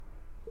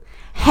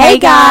Hey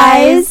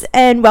guys,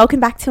 and welcome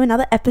back to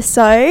another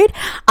episode.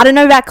 I don't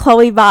know about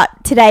Chloe,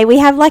 but today we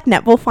have like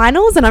netball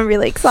finals and I'm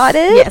really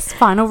excited. Yes,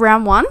 final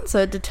round 1, so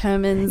it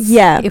determines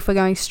if we're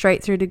going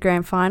straight through to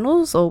grand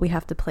finals or we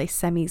have to play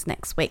semis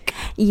next week.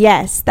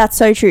 Yes, that's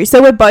so true.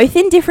 So we're both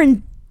in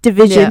different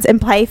divisions and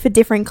play for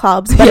different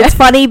clubs, but it's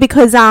funny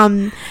because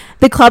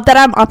the club that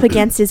I'm up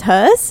against is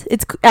hers.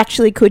 It's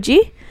actually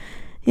Coogee.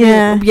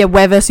 Yeah,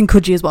 we're versing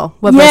Coogee as well.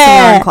 We're versing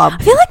our own club.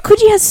 I feel like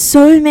Coogee has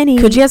so many.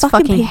 Coogee has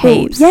fucking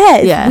heaps. Yeah,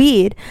 it's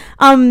weird.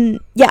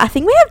 I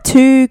think we have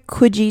 2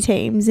 Coogee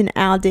teams in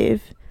our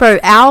div. Bro,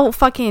 our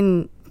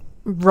fucking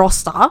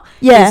roster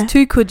is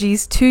 2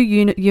 Coogees,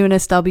 2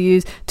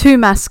 UNSWs, 2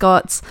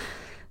 mascots,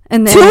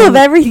 and then 2 of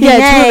everything.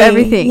 Yeah, 2 of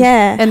everything.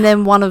 Yeah, and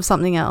then 1 of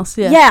something else.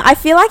 Yeah, I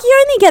feel like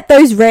you only get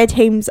those rare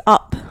teams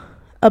up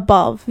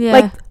above. Yeah.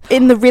 Like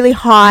in the really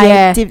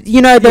high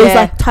those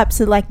like types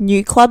of like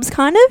new clubs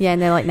kind of. Yeah,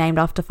 and they're like named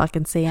after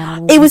fucking sea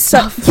animals. It was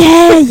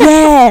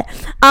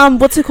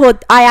what's it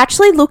called? I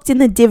actually looked in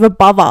the div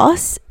above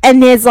us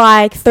and there's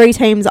like 3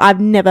 teams I've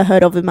never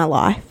heard of in my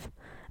life.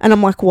 And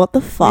I'm like, what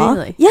the fuck?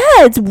 Really?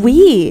 Yeah, it's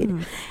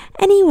weird.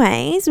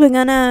 Anyways,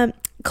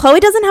 Chloe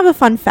doesn't have a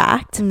fun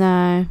fact.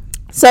 No.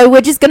 So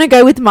we're just going to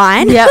go with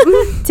mine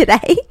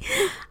today.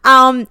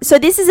 So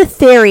this is a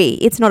theory.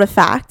 It's not a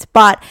fact,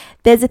 but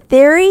there's a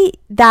theory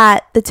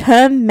that the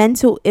term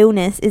mental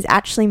illness is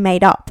actually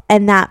made up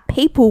and that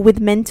people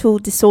with mental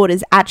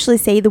disorders actually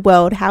see the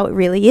world how it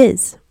really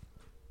is.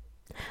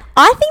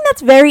 I think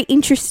that's very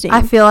interesting.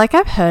 I feel like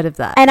I've heard of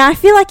that. And I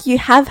feel like you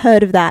have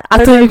heard of that.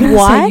 I don't know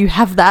why. You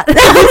have that. No.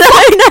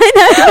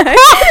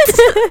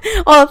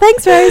 Oh,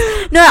 thanks, Rose.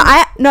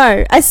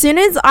 No. As soon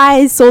as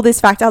I saw this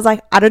fact, I was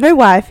like, I don't know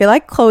why. I feel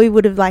like Chloe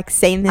would have like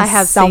seen this. I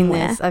have somewhere.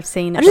 seen this. I've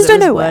seen it. I just don't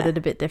know worded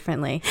a bit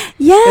differently.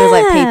 Yeah. It was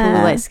like people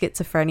with like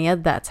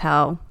schizophrenia. That's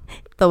how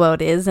the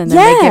world is, and then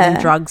they're given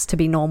drugs to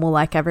be normal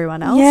like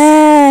everyone else.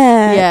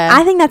 Yeah.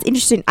 I think that's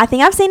interesting. I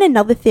think I've seen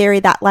another theory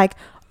that like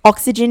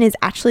oxygen is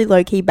actually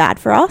low-key bad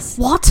for us.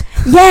 What?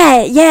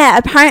 Yeah.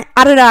 Apparently,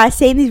 I don't know. I've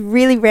seen this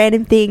really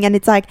random thing and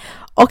it's like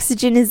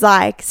oxygen is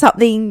like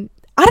something,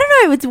 I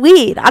don't know. It's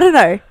weird. I don't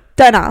know.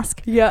 Don't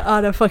ask. Yeah, I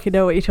don't fucking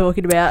know what you're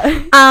talking about.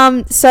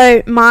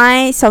 So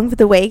my song for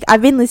the week,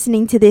 I've been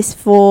listening to this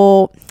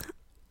for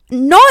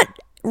not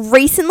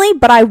recently,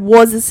 but I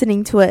was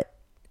listening to it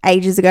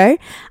ages ago.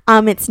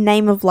 It's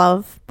Name of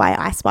Love by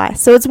Ice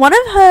Spice. So it's one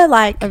of her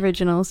like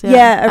originals.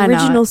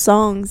 Original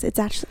songs. It's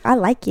actually, I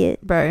like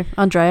it. Bro,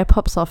 Andrea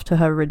pops off to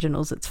her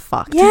originals. It's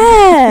fucked.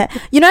 Yeah.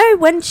 You know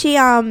when she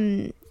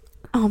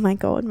oh my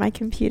god, my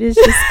computer's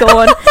just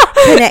gone.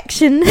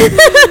 Connection.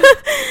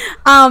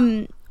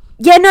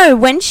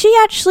 When she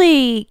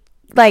actually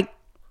like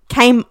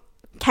came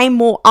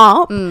more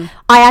up,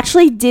 I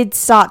actually did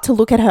start to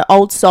look at her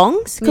old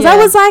songs because I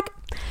was like,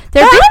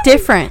 they're a bit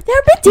different.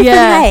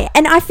 Hey?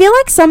 And I feel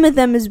like some of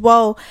them as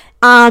well,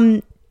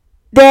 it's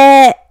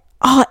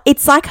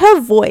like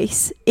her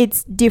voice.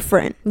 It's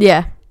different.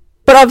 Yeah.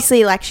 But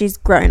obviously, like, she's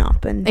grown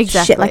up and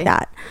shit like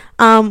that.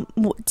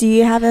 Do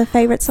you have a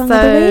favourite song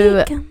of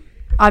the week?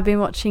 I've been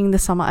watching The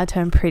Summer I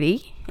Turned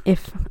Pretty.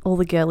 If all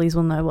the girlies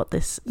will know what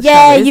this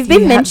show is. You've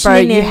been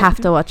mentioning it. You have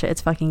to watch it.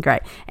 It's fucking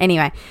great.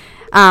 Anyway,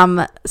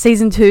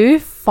 season 2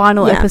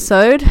 final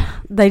episode,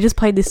 they just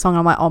played this song.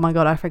 I'm like, oh my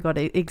god, I forgot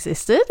it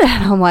existed.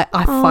 And I'm like,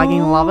 I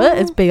fucking love it.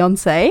 It's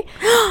Beyonce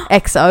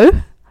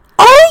XO.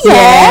 Oh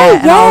yeah.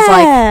 And I was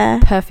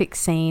like, perfect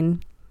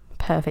scene,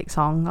 perfect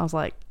song. I was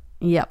like,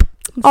 yep.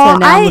 So now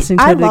I'm listening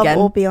to it again. I love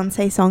all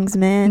Beyonce songs,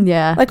 man.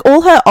 Yeah. Like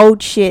all her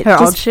old shit. Her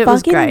old shit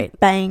was great.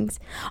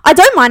 Bangs. I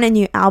don't mind a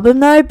new album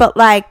though, but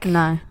like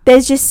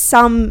there's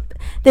some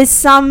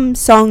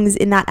songs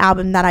in that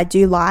album that I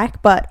do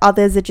like, but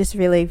others are just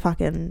really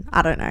fucking,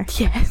 I don't know.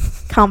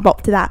 Yes. Can't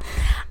bop to that.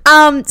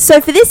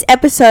 So for this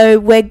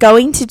episode, we're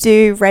going to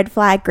do red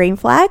flag, green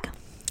flag.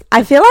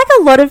 I feel like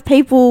a lot of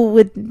people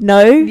would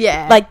know.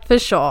 Yeah, like for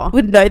sure.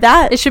 Would know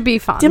that. It should be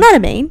fun. Do you know what I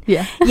mean?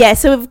 Yeah. Yeah,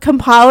 so we've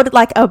compiled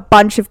like a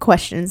bunch of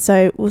questions,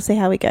 so we'll see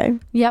how we go.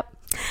 Yep.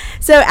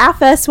 So our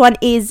first one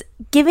is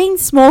giving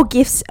small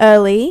gifts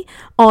early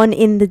on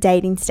in the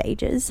dating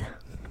stages.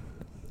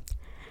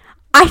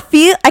 I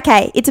feel,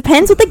 it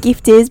depends what the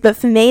gift is, but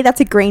for me that's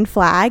a green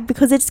flag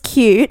because it's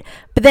cute,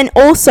 but then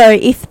also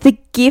if the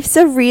gifts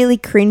are really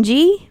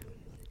cringy,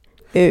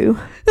 ooh.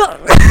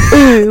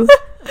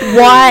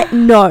 Why?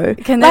 No.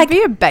 Can there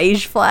be a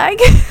beige flag?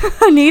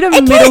 I need a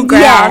middle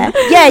ground.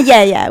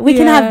 Yeah. We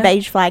can have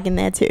beige flag in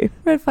there too.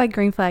 Red flag,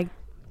 green flag,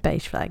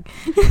 beige flag.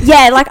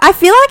 Yeah, like I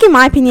feel like in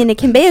my opinion it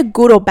can be a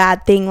good or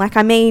bad thing. Like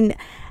I mean,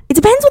 it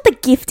depends what the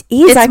gift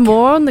is. It's like,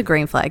 more on the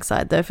green flag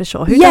side though, for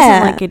sure. Who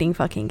doesn't like getting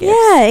fucking gifts?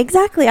 Yeah,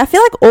 exactly. I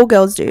feel like all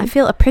girls do. I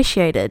feel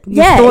appreciated.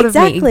 You thought of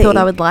me. You thought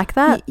I would like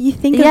that? You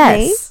think of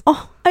me?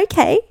 Oh,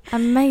 okay.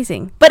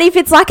 Amazing. But if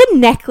it's like a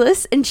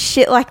necklace and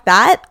shit like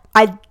that,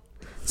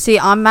 See,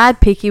 I'm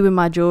mad picky with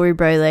my jewelry,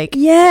 bro. Like,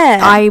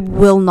 I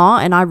will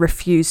not, and I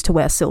refuse to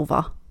wear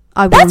silver.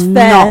 I will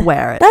not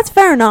wear it. That's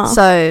fair enough.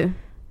 So,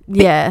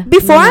 Yeah.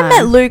 Before I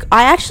met Luke,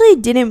 I actually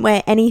didn't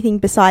wear anything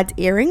besides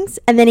earrings,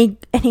 and then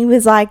he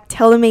was like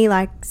telling me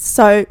like,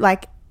 so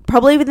like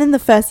probably within the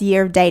first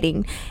year of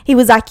dating, he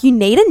was like, you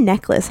need a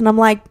necklace, and I'm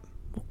like,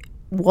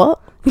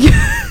 what?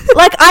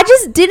 Like I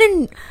just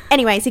didn't.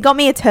 Anyways, he got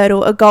me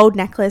a gold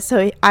necklace,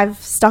 so I've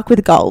stuck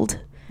with gold.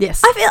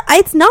 Yes, I feel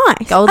it's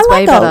nice. Gold's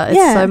way better.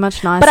 It's so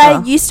much nicer. But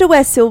I used to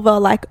wear silver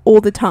like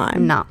all the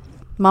time. Nah.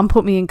 Mum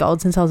put me in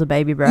gold since I was a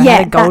baby, bro. Yeah, I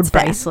had a gold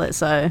bracelet,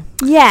 so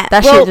yeah,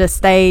 that shit just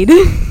stayed.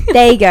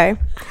 There you go.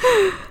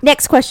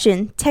 Next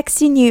question.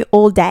 Texting you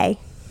all day.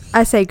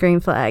 I say green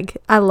flag.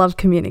 I love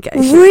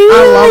communication. Really?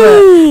 I love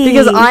it.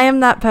 Because I am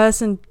that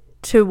person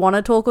to want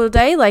to talk all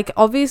day. Like,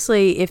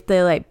 obviously, if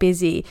they're, like,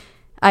 busy,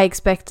 I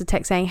expect a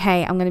text saying,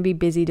 hey, I'm going to be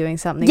busy doing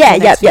something for the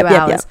next few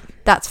hours.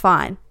 That's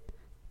fine.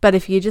 But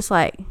if you just,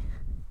 like,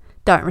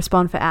 don't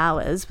respond for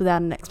hours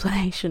without an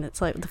explanation,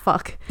 it's like, what the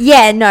fuck?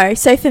 Yeah, no.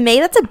 So, for me,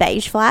 that's a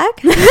beige flag.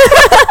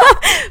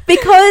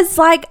 Because,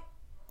 like,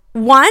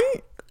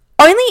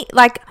 only,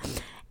 like,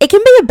 it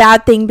can be a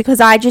bad thing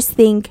because I just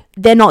think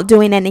they're not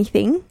doing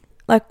anything.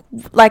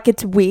 Like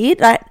it's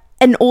weird.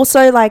 And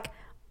also, like,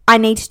 I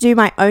need to do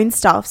my own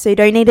stuff. So you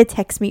don't need to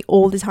text me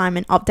all the time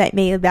and update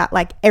me about,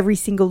 like, every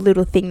single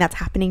little thing that's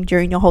happening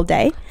during your whole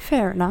day.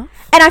 Fair enough.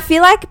 And I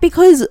feel like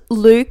because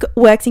Luke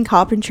works in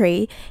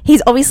carpentry,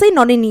 he's obviously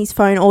not in his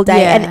phone all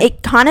day. Yeah. And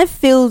it kind of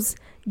feels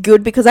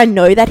good because I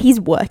know that he's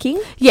working.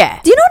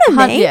 Yeah. Do you know what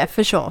I mean? Yeah,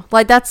 for sure.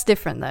 Like, that's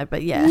different, though.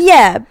 But, yeah.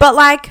 Yeah. But,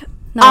 like...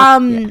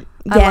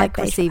 I like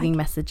receiving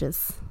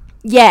messages.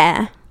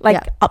 Yeah, like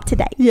up to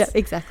date. Yeah,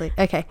 exactly.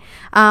 Okay.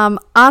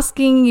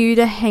 Asking you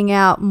to hang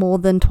out more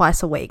than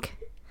twice a week.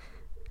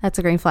 That's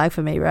a green flag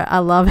for me, bro. I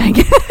love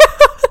hanging out.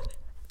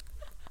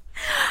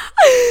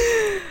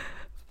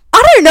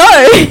 I don't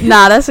know.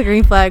 Nah, that's a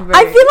green flag, bro.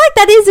 I feel like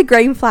that is a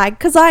green flag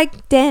because,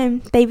 like,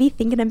 damn, they be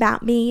thinking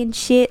about me and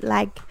shit.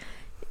 Like,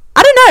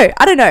 I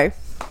don't know.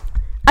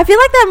 I feel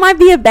like that might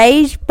be a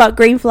beige but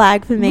green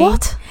flag for me.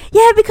 What?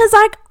 Yeah, because,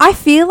 like, I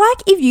feel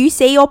like if you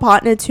see your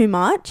partner too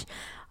much,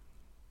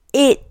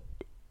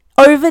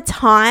 over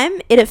time,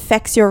 it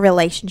affects your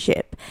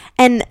relationship.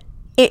 And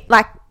it,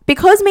 like,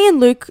 because me and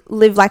Luke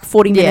live, like,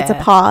 40 minutes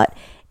apart,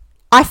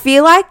 I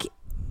feel like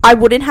I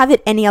wouldn't have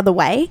it any other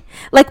way.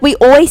 Like, we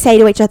always say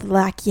to each other,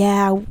 like,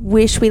 yeah, I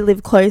wish we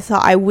lived closer.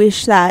 I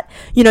wish that,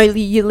 you know,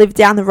 you live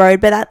down the road.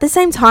 But at the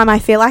same time, I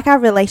feel like our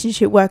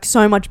relationship works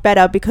so much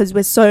better because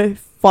we're so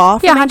far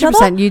from each other.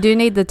 100%. You do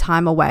need the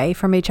time away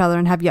from each other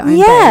and have your own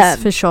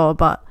days, for sure.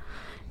 But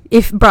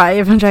if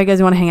Andrea goes,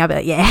 you want to hang out, but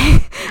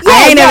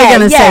I ain't never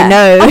going to say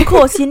no. Of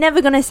course, you're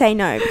never going to say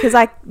no because,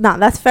 like, no,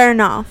 that's fair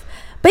enough.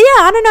 But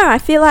yeah, I don't know. I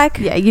feel like...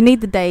 Yeah, you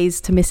need the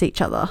days to miss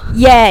each other.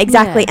 Yeah,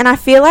 exactly. Yeah. And I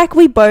feel like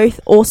we both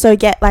also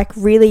get, like,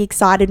 really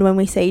excited when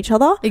we see each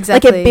other.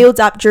 Exactly. Like, it builds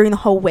up during the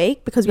whole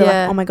week because we're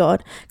like, oh my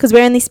God. Because we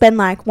only spend,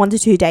 like, 1 to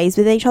 2 days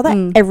with each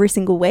other every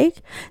single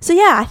week. So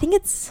yeah, I think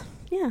it's...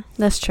 Yeah.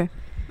 That's true.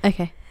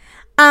 Okay.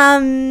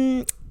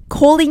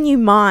 Calling you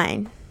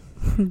mine.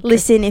 Okay.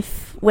 Listen,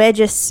 if we're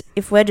just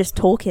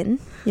talking,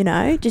 you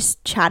know,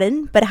 just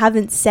chatting, but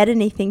haven't said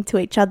anything to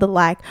each other,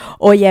 like,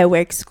 oh yeah,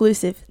 we're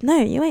exclusive. No,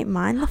 you ain't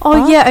mine.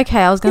 Oh yeah, okay.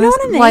 I was gonna, you know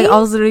what I mean? Like, I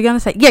was literally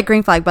gonna say, yeah,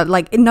 green flag, but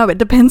like, no, it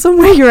depends on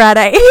where you're at.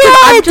 Yeah,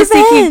 I'm just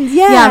thinking,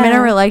 yeah, I'm in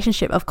a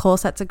relationship. Of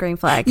course, that's a green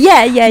flag.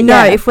 Yeah.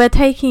 No, if we're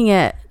taking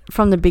it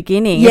from the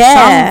beginning, if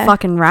some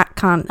fucking rat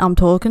cunt I'm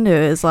talking to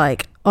is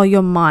like, oh,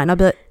 you're mine, I'll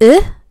be like,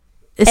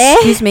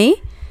 excuse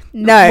me.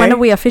 No. When are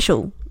we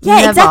official? Yeah,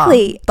 Never.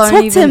 exactly. Don't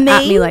Talk even to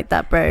at me like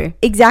that, bro.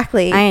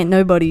 Exactly. I ain't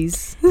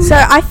nobody's. So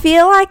I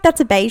feel like that's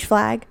a beige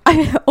flag.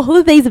 All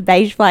of these are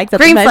beige flags.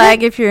 Green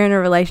flag if you're in a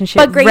relationship.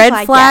 But green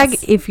red flag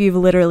yes. if you've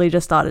literally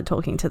just started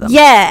talking to them.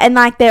 Yeah, and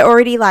like they're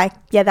already like,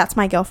 yeah, that's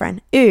my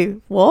girlfriend.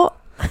 Ooh, what?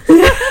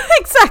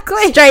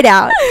 Exactly. Straight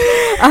out.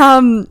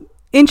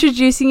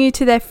 Introducing you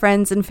to their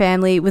friends and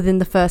family within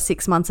the first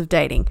 6 months of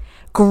dating.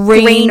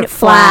 Green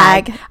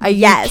flag. Are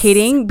you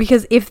kidding?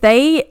 Because if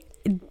they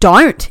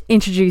don't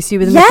introduce you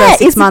within the first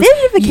 6 months, it's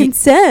a bit of a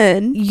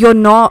concern.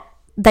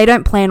 They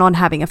don't plan on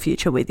having a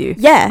future with you.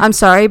 Yeah. I'm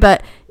sorry,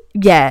 but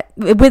yeah,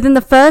 within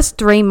the first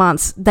 3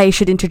 months, they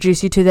should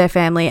introduce you to their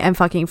family and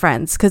fucking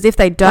friends. Because if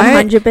they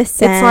don't, 100%. It's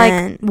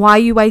like, why are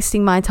you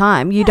wasting my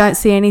time? You don't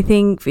see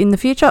anything in the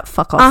future?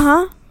 Fuck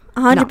off.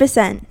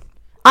 100%.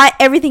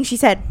 Everything she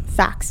said,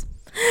 facts.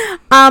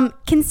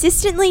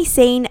 Consistently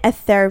seeing a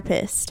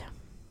therapist.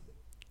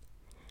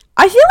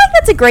 I feel like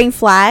that's a green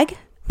flag.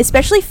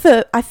 Especially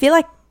for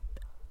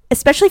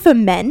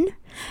men,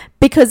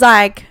 because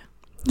like,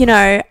 you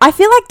know, I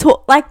feel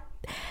like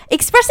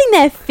expressing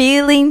their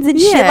feelings and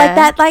shit like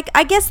that. Like,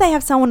 I guess they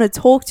have someone to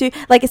talk to.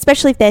 Like,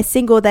 especially if they're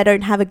single, they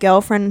don't have a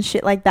girlfriend and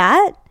shit like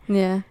that.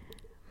 Yeah.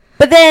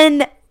 But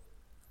then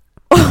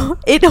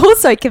it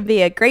also can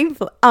be a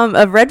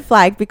red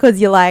flag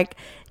because you're like,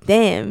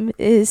 damn,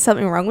 is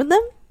something wrong with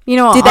them? You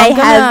know what?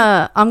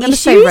 I'm gonna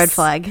say red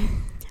flag.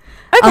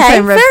 Okay, I'll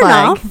say red fair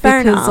flag enough.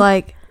 Fair enough.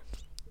 Like,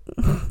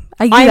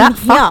 are you that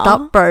fucked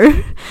up, bro?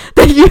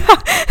 That you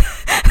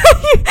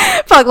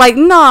Fuck, like,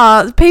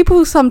 nah,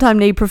 people sometimes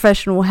need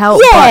professional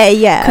help. Yeah, but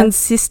yeah.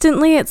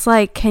 consistently, it's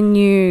like, can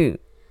you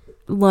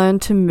learn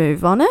to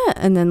move on it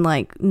and then,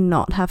 like,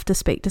 not have to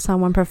speak to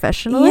someone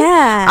professionally?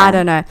 Yeah. I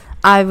don't know.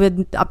 I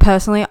would,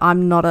 personally, I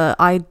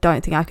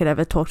don't think I could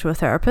ever talk to a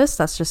therapist.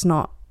 That's just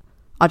not,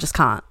 I just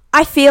can't.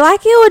 I feel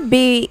like it would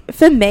be,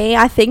 for me,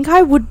 I think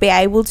I would be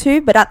able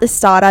to, but at the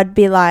start I'd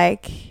be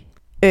like,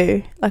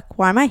 ooh, like,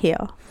 why am I here?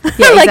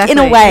 Yeah, like, exactly. in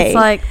a way. It's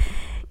like,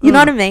 you know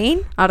what I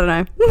mean? I don't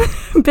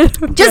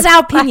know. Just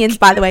our opinions,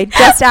 by the way.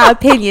 Just our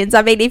opinions.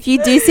 I mean, if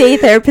you do see a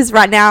therapist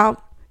right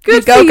now,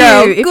 good go, for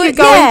girl. you. If Good, you're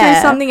going yeah.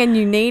 through something and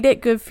you need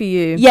it, good for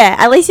you. Yeah,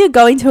 at least you're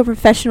going to a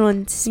professional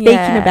and speaking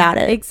about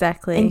it.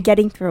 Exactly. And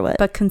getting through it.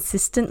 But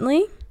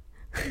consistently,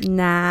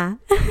 nah.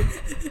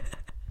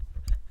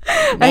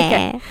 Nah.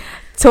 Okay.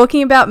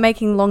 Talking about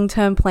making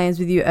long-term plans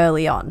with you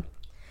early on.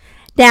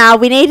 Now,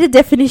 we need a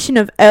definition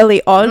of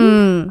early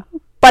on,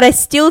 but I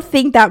still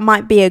think that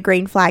might be a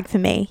green flag for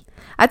me.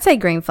 I'd say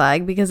green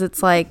flag because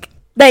it's like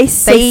They they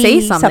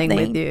see something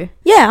something with you.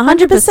 Yeah,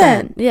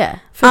 100%. Yeah,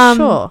 for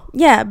sure.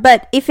 Yeah,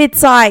 but if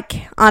it's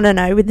like, I don't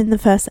know, within the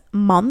first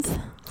month.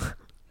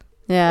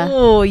 Yeah.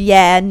 Oh,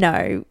 yeah,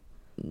 no.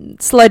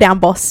 Slow down,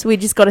 boss. We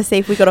just got to see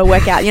if we got to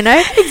work out, you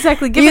know?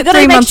 Exactly. Give you it got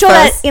 3 to make months sure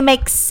first. that it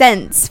makes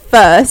sense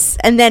first,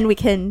 and then we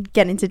can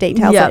get into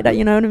details Yep. later,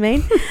 you know what I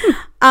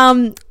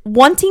mean?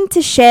 Wanting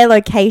to share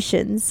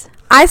locations.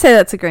 I say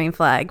that's a green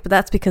flag, but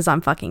that's because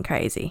I'm fucking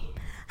crazy.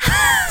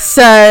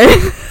 So,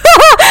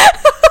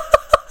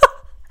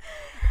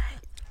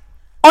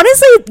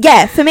 Honestly,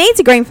 yeah, for me it's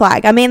a green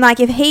flag. I mean, like,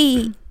 if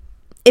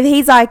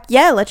he's like,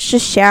 yeah, let's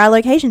just share our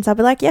locations, I'll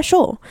be like, yeah,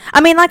 sure.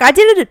 I mean, like, I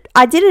did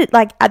it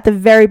like at the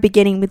very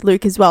beginning with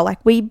Luke as well.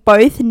 Like, we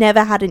both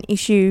never had an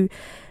issue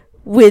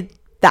with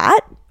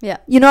that. yeah.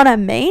 You know what I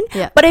mean?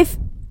 Yeah. But if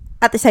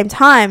at the same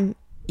time,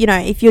 you know,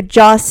 if you're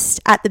just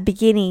at the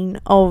beginning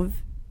of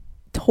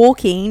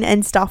talking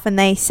and stuff and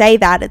they say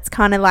that, it's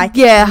kind of like,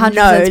 Yeah, 100%.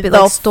 no, It's a bit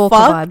the like stalker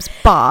fuck? vibes.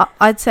 But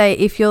I'd say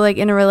if you're like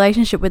in a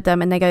relationship with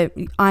them and they go,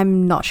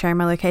 I'm not sharing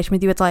my location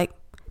with you, it's like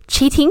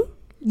cheating.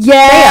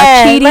 Yeah, They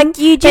are cheating. like,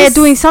 you They're just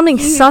doing something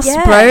sus,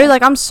 yeah. bro.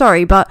 Like, I'm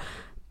sorry, but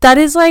that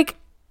is like,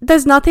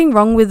 there's nothing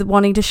wrong with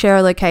wanting to share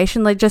a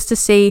location, like, just to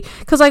see.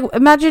 Because, like,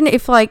 imagine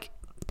if, like,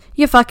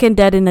 you're fucking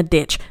dead in a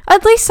ditch.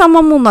 At least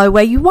someone will know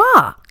where you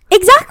are.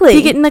 exactly. If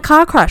you get in a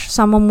car crash,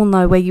 someone will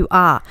know where you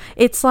are.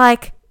 It's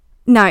like,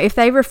 no, if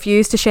they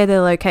refuse to share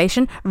their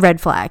location,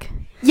 red flag.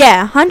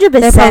 Yeah, 100%.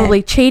 They're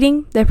probably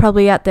cheating. They're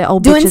probably at their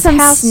old doing bitch's some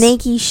house.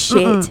 sneaky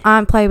shit. I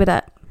don't play with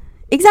that.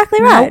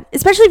 Exactly right.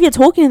 Especially if you're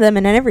talking to them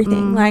and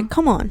everything. Mm. Like,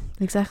 come on.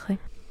 Exactly.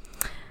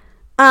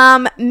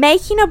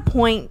 Making a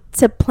point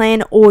to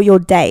plan all your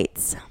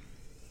dates.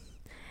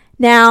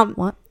 Now,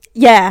 What?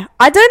 yeah,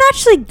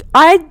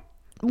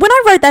 when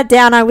I wrote that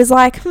down, I was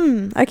like,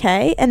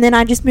 okay. And then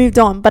I just moved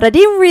on. But I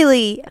didn't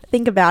really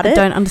think about I it.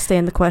 don't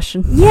understand the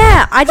question.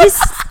 Yeah, I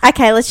just...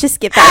 okay, let's just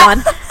skip that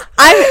one.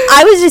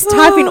 I was just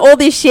typing all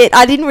this shit.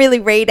 I didn't really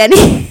read any,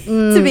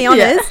 to be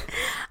honest.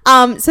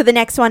 Yeah. So the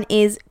next one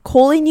is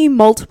calling you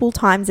multiple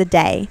times a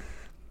day.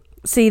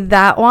 See,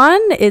 that one,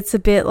 it's a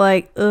bit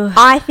like, ugh.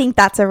 I think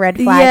that's a red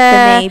flag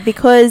Yeah. for me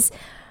because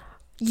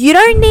you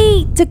don't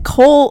need to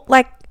call,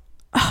 like,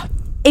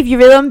 if you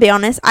really want to be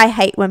honest, I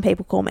hate when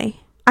people call me.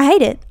 I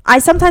hate it. I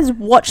sometimes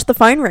watch the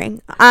phone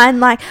ring and,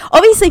 like,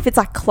 obviously if it's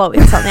like Chloe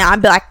or something,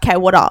 I'd be like, okay,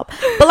 what up?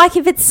 But, like,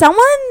 if it's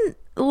someone,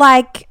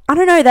 like, I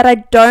don't know, that I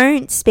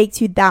don't speak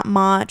to that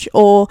much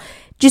or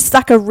just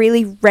like a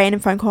really random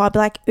phone call, I'd be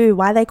like, ooh,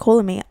 why are they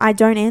calling me? I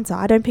don't answer.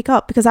 I don't pick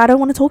up because I don't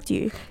want to talk to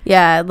you.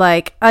 Yeah,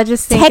 like, I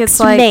just think Text it's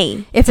like...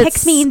 me. If Text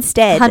it's me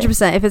instead.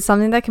 100%. If it's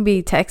something that can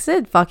be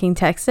texted, fucking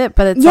text it.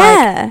 But it's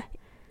Yeah.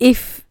 like,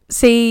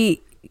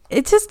 see,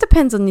 it just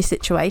depends on your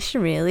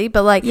situation, really.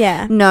 But, like,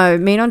 Yeah. no,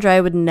 me and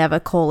Andrea would never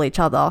call each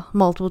other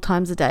multiple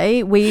times a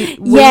day. We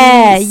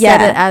Yeah, said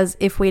yeah. it as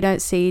if we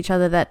don't see each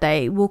other that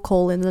day, we'll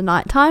call in the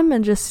nighttime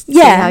and just see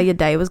Yeah. how your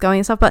day was going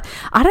and stuff. But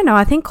I don't know.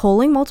 I think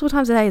calling multiple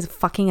times a day is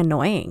fucking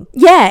annoying.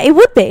 Yeah, it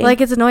would be.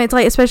 Like, it's annoying. It's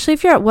like, especially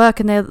if you're at work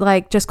and they're,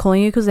 like, just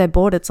calling you because they're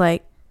bored. It's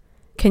like,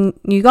 can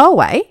you go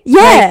away?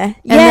 Yeah.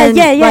 Like, and then,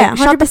 Yeah. like,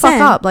 shut the fuck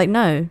 100%. up. Like,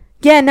 no.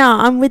 Yeah, no,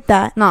 I'm with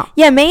that. No.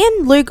 Yeah, me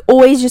and Luke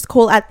always just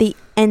call at the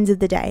end of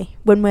the day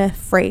when we're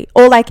free.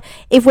 Or, like,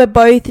 if we're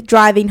both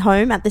driving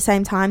home at the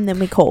same time, then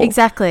we call.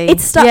 Exactly.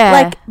 It's stuff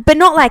like, but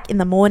not like in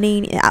the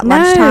morning, at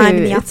lunchtime,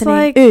 in the it's afternoon.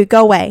 like- Ooh,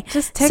 go away.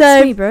 Just text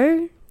So- me,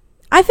 bro.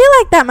 I feel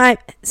like that might.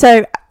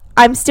 So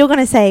I'm still going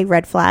to say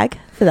red flag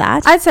for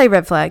that. I'd say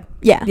red flag.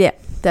 Yeah. Yeah,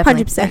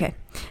 definitely. 100%. Okay.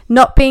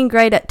 Not being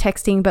great at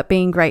texting, but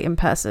being great in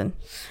person.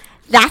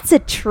 That's a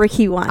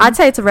tricky one. I'd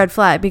say it's a red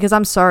flag because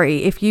I'm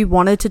sorry. If you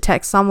wanted to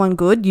text someone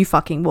good, you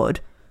fucking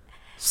would.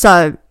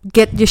 So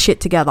get your shit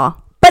together.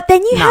 But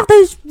then you No. have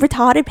those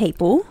retarded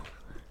people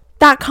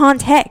that can't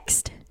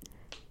text.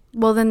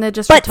 Well, then they're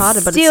just But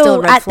retarded, but still, it's still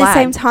a red at flag. the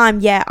same time,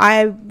 yeah,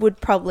 I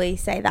would probably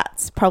say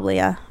that's probably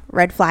a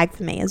red flag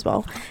for me as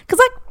well. Because,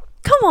 like,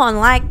 come on,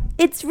 like,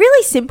 it's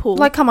really simple.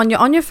 Like, come on, you're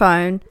on your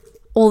phone.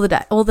 all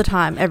the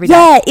time, every day.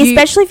 Yeah,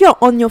 especially if you're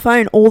on your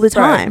phone all the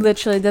time. Bro,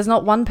 literally, there's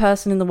not one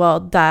person in the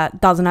world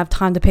that doesn't have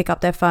time to pick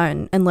up their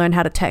phone and learn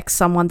how to text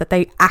someone that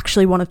they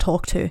actually want to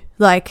talk to.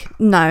 Like,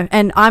 no.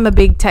 And I'm a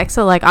big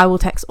texter. Like, I will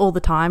text all the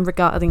time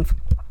regarding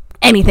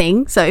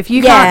anything. So if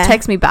you can't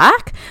text me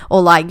back,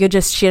 or like you're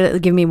just shit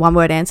at giving me one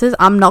word answers,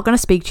 I'm not going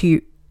to speak to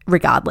you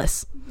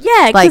regardless.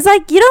 Yeah, because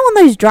like you don't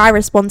want those dry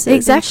responses.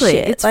 Exactly. And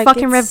shit. It's like,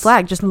 fucking red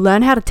flag. Just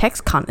learn how to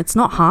text, cunt. It's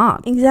not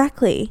hard.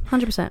 Exactly.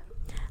 100%.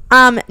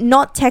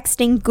 Not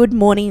texting good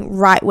morning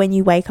right when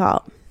you wake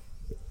up.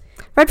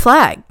 Red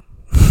flag.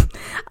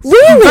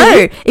 Really?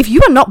 Bro, if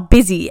you are not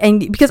busy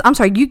because I'm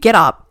sorry, you get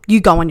up,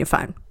 you go on your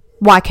phone.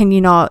 Why can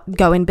you not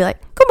go and be like,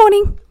 good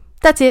morning?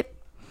 That's it.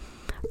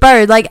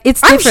 Bro, like,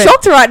 it's different. I'm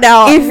shocked right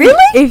now.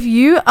 If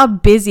you are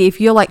busy, if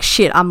you're like,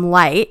 shit, I'm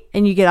late,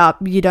 and you get up,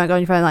 you don't go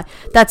on your phone, like,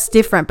 that's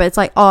different. But it's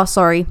like, oh,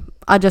 sorry,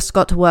 I just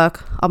got to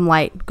work, I'm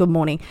late, good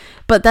morning.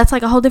 But that's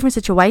like a whole different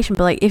situation.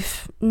 But like,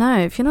 if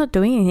you're not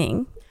doing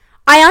anything.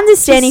 I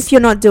understand if you're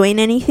not doing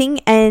anything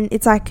and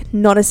it's like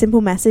not a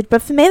simple message.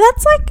 But for me,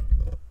 that's like,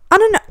 I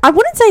don't know. I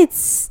wouldn't say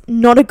it's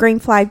not a green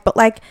flag, but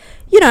like,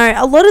 you know,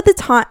 a lot of the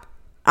time,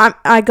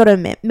 I gotta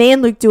admit, me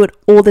and Luke do it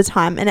all the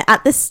time. And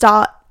at the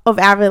start of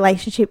our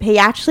relationship, he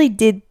actually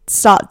did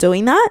start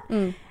doing that.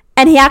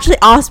 And he actually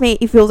asked me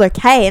if it was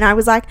okay, and I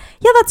was like,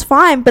 yeah, that's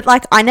fine. But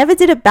like, I never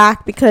did it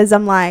back because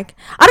I'm like,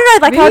 I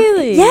don't know, like,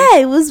 really? yeah,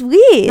 it was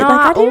weird. No,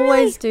 like, I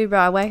always do, bro.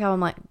 I wake up, I'm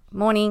like,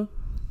 morning.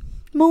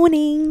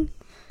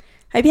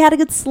 Hope you had a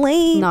good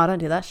sleep. No, I don't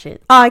do that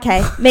shit. Oh,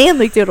 okay. Me and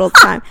Luke do it all the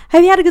time.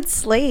 Hope you had a good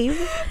sleep.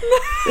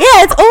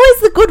 Yeah, it's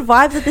always the good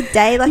vibes of the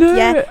day. Like,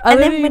 yeah. And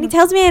then when he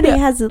tells me and he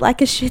has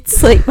like a shit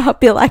sleep, I'll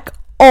be like,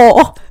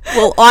 oh,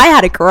 well, I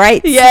had a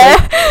great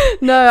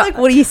sleep. No. Like,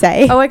 what do you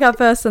say? I wake up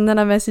first and then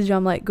I message you.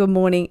 I'm like, good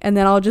morning. And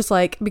then I'll just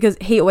like, because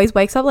he always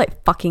wakes up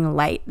like fucking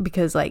late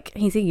because like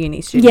he's a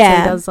uni student. Yeah.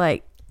 So he does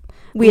like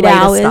weird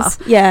hours. Stuff.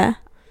 Yeah.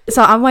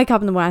 So I wake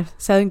up in the morning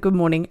saying good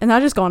morning and I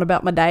just go on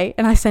about my day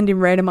and I send him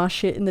random ass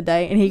shit in the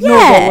day and he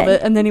ignores all of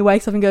it, and then he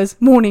wakes up and goes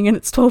morning and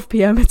it's 12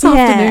 p.m. It's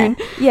afternoon.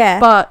 Yeah.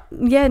 But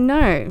yeah,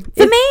 no.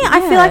 For me,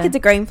 I feel like it's a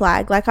green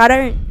flag. Like, I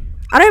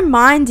don't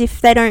mind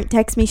if they don't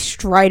text me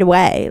straight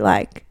away.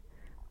 Like,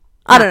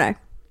 I don't know.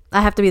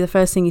 I have to be the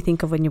first thing you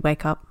think of when you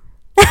wake up.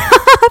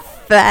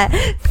 Fair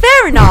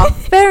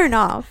enough.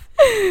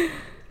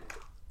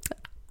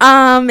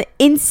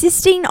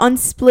 Insisting on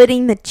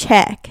splitting the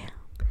check.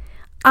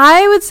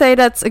 I would say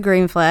that's a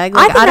green flag.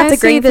 Like, I don't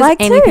see there's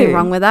anything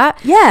wrong with that.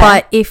 Yeah.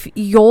 But if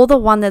you're the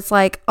one that's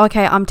like,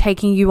 okay, I'm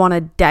taking you on a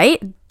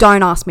date,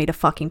 don't ask me to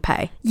fucking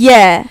pay.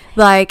 Yeah.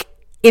 Like,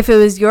 if it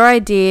was your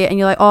idea and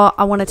you're like, oh,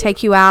 I want to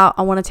take you out,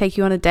 I want to take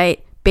you on a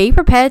date, be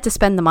prepared to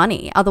spend the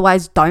money.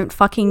 Otherwise, don't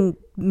fucking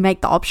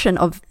make the option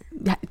of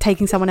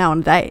taking someone out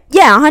on a date.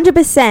 Yeah,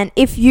 100%.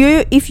 If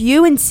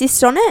you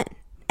insist on it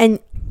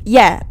and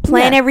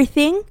plan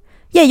everything,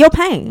 yeah, you're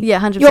paying. Yeah,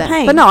 100%. You're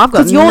paying. But no, I've got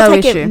no issue.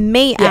 Because you're taking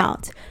me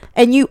out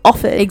and you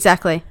offered.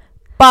 Exactly.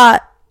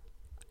 But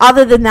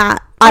other than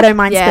that, I don't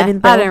mind spending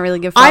the bill. I don't really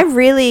give a fuck. I'm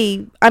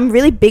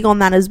really big on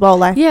that as well.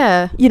 Like,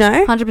 yeah, you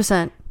know,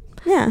 100%.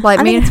 Yeah,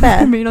 like me and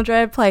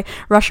Andrea play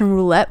Russian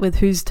roulette with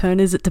whose turn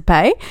is it to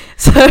pay.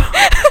 So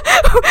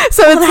it's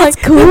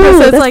like cool.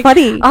 So it's that's like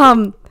funny.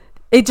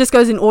 It just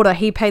goes in order.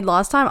 He paid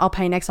last time, I'll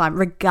pay next time,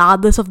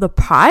 regardless of the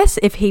price.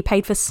 If he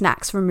paid for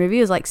snacks for a movie,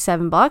 it was like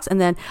 $7,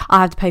 and then I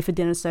have to pay for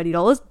dinner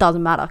 $30.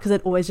 Doesn't matter because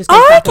it always just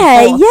goes back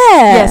and forth.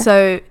 Yeah.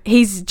 So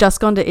he's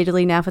just gone to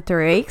Italy now for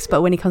 3 weeks,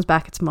 but when he comes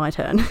back, it's my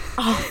turn.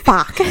 Oh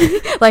fuck!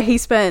 Like, he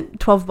spent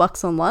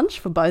 $12 on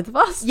lunch for both of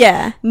us.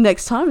 Yeah.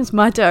 Next time it's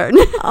my turn.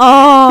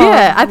 Oh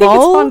yeah. I think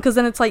it's fun because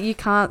then it's like you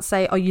can't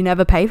say, oh, you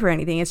never pay for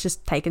anything. It's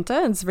just taking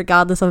turns,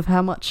 regardless of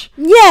how much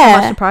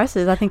the price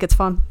is. I think it's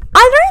fun.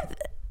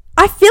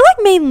 I feel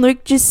like me and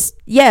Luke we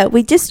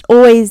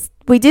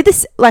do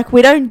this, like,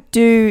 we don't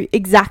do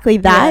exactly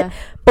that,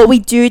 but we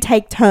do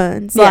take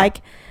turns. Yeah.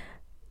 Like,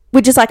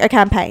 we're just like, okay,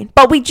 I'm paying.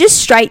 But we just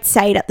straight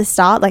say it at the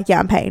start, like, yeah,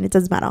 I'm paying. It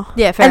doesn't matter.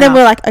 Yeah, fair And enough.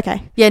 then we're like,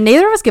 okay. Yeah,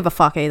 neither of us give a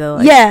fuck either.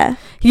 Like, yeah.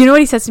 You know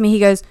what he says to me? He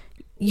goes,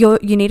 you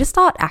need to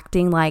start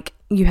acting like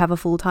you have a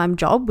full-time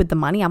job with the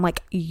money. I'm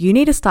like, you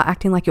need to start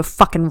acting like you're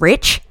fucking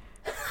rich.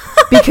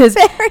 Because,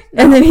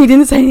 and then he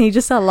didn't say anything. He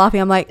just started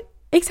laughing. I'm like,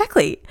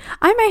 exactly.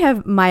 I may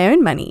have my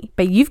own money,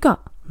 but you've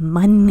got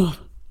money.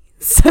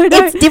 So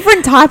it's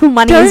different type of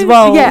money as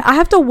well. Yeah, I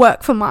have to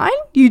work for mine.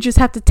 You just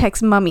have to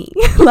text mummy.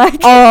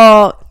 Like,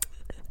 oh.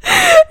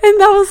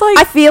 And I was like,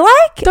 I feel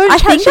like I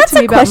think that's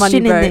a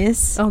question money, in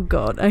this. Oh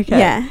god. Okay.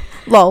 Yeah.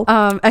 Lol.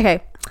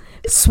 Okay.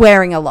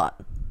 Swearing a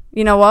lot.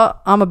 You know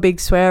what? I'm a big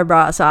swearer,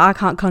 bruh, so I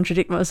can't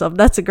contradict myself.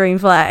 That's a green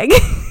flag.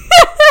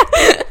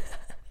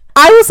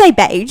 I will say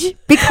beige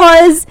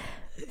because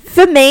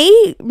for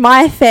me,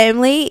 my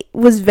family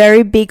was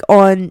very big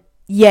on,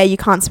 you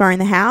can't swear in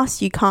the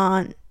house. You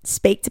can't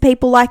speak to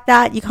people like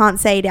that. You can't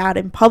say it out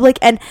in public.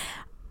 And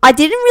I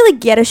didn't really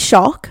get a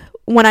shock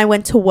when I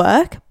went to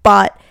work,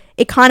 but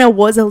it kind of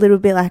was a little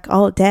bit like,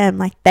 oh damn,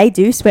 like they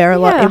do swear a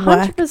lot in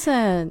work.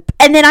 100%.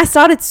 And then I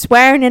started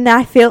swearing, and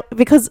I feel,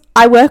 because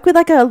I work with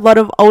like a lot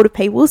of older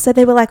people, so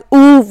they were like,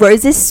 "Ooh,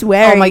 Rose is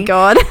swearing." Oh my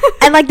god.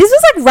 And like this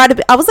was like right a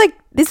bit, I was like,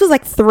 this was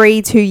like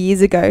 2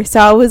 years ago, so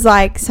I was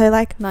like, so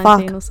like 19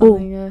 fuck, or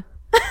something. Yeah.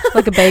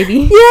 Like a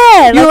baby.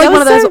 Yeah, You're like I one of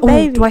was those. so Oh,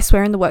 baby. do I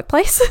swear in the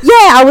workplace?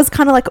 Yeah, I was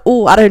kind of like,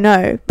 oh, I don't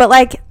know, but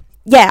like,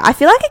 yeah, I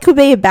feel like it could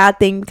be a bad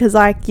thing, because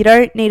like you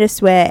don't need to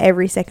swear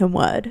every second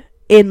word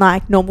in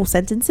like normal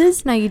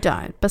sentences. No, you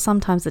don't. But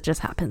sometimes it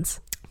just happens.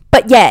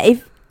 But yeah,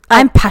 if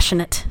I'm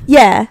passionate.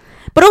 yeah,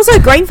 but also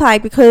green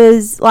flag,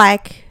 because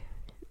like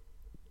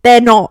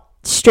they're not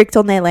strict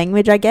on their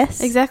language, I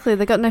guess. Exactly.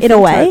 They got no In a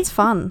filter. way. It's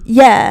fun.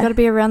 Yeah, You got to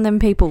be around them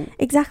people.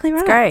 exactly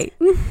right. It's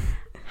great.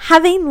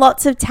 Having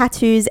lots of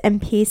tattoos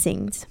and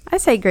piercings. I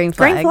say green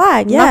flag. Green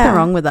flag, yeah. Nothing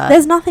wrong with that.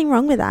 There's nothing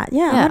wrong with that.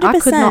 Yeah, yeah, 100%. I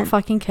could not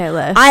fucking care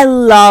less. I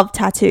love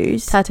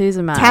tattoos. Tattoos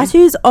are mad.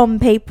 Tattoos on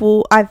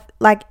people, I've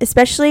like,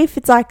 especially if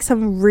it's like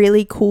some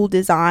really cool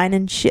design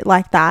and shit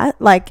like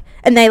that, like,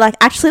 and they like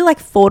actually like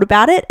thought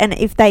about it, and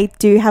if they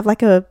do have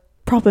like a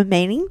proper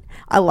meaning,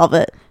 I love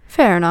it.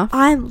 Fair enough.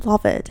 I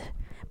love it.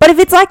 But if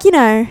it's like, you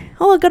know,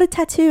 oh, I got a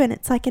tattoo and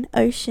it's like an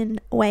ocean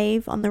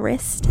wave on the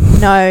wrist,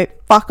 no,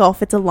 fuck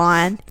off, it's a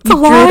lion. You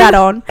drew that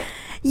on.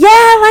 Yeah,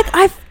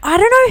 like I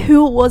don't know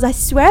who it was. I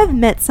swear I've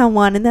met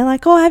someone and they're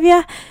like, oh,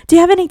 do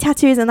you have any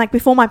tattoos? And like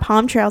before my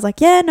palm tree, I was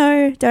like, yeah,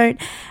 no, don't.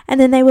 And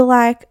then they were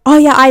like, oh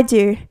yeah, I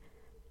do.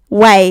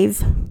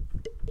 Wave.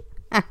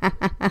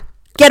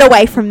 Get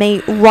away from me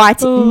right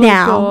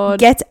now. God.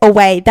 Get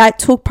away. That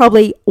took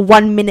probably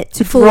 1 minute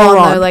to Full draw on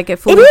on. though, like it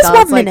fully is does.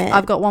 1 Like, minute.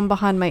 I've got one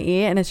behind my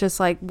ear and it's just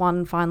like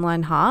one fine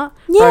line heart.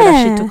 Yeah. Bro,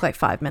 that shit took like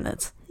 5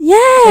 minutes. Yeah.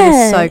 It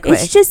is so quick.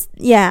 It's just,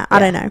 yeah, I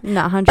don't know.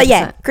 No, 100%. But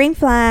yeah, green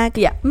flag.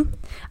 Yeah.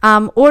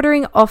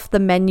 Ordering off the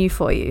menu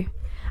for you.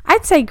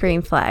 I'd say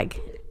green flag.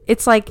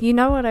 It's like, you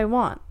know what I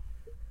want.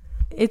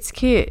 It's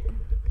cute.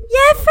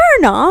 Yeah, fair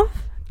enough.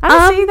 I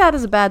don't see that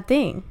as a bad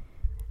thing.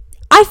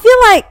 I feel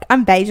like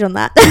I'm beige on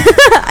that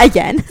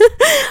again.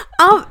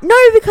 No,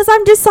 because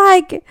I'm just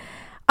like,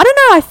 I don't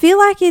know. I feel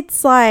like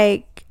it's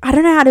like, I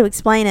don't know how to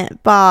explain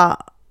it, but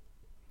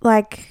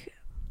like,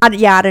 I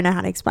don't know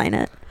how to explain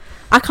it.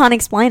 I can't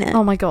explain it.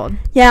 Oh my God.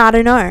 Yeah, I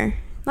don't know.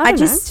 I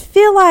just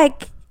feel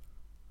like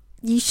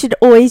you should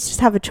always just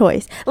have a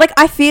choice. Like,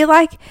 I feel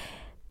like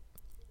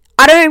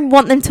I don't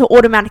want them to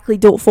automatically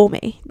do it for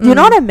me. Do you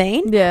know what I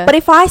mean? Yeah. But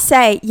if I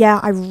say, yeah,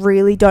 I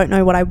really don't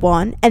know what I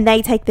want, and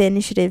they take the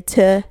initiative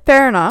to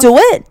Fair enough. do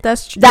it,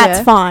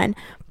 That's fine.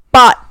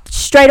 But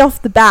straight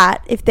off the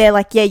bat, if they're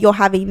like, yeah, you're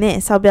having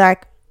this, I'll be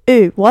like,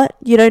 ooh, what?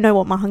 You don't know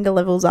what my hunger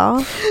levels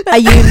are? Are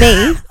you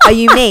me? Are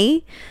you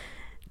me?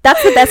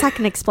 That's the best I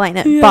can explain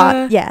it. Yeah.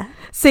 But yeah.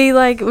 See,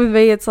 like with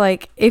me, it's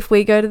like if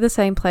we go to the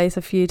same place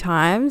a few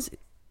times,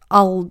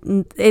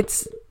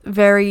 it's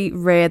very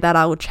rare that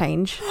I will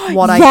change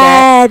what I get.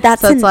 Yeah,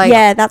 that's So it's like,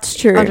 yeah, that's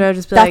true. I'll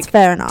just be That's like,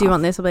 fair enough. do you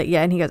want this? I'll be like,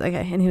 yeah, and he goes,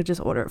 okay, and he'll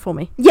just order it for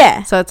me.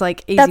 Yeah. So it's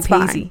like easy That's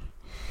peasy.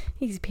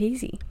 Easy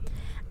peasy.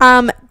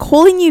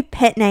 Calling you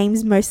pet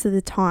names most of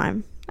the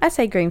time. I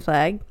say green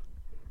flag.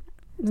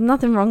 There's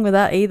nothing wrong with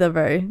that either,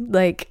 bro.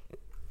 Like,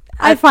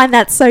 I find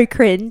that so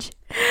cringe.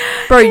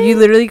 bro, you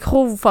literally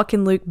call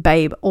fucking Luke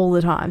babe all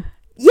the time.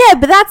 Yeah,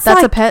 but that's That's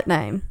like, a pet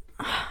name.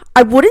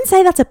 I wouldn't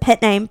say that's a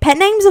pet name. Pet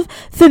names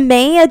for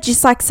me are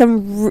just like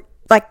some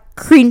like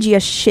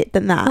cringier shit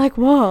than that. Like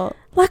what?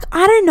 Like,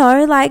 I don't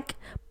know, like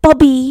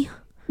Bobby,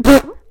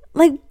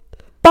 like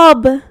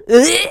Bob. No,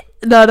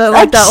 I don't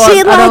like that one.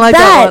 Shit I don't like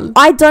that one.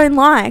 I don't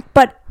like,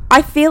 but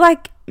I feel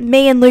like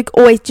me and Luke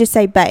always just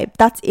say babe.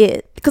 That's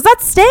it, because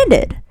that's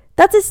standard.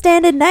 That's a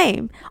standard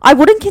name. I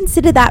wouldn't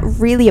consider that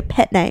really a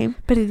pet name.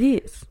 But it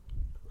is.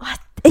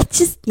 It's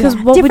just, Because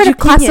yeah, what would different you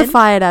opinion.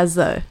 classify it as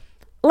though?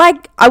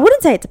 Like, I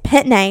wouldn't say it's a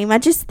pet name. I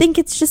just think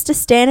it's just a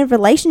standard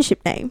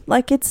relationship name.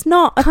 Like, it's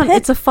not a Cunt, pet.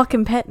 it's a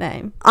fucking pet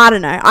name. I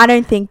don't know. I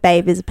don't think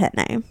babe is a pet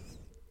name.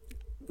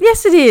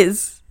 Yes, it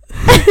is.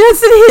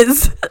 Yes, it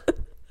is.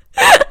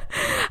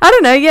 I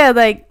don't know. Yeah,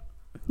 like,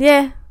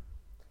 yeah.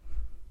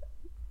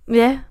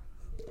 Yeah.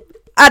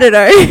 I don't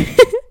know.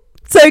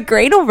 So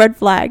green or red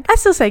flag? I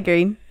still say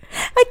green.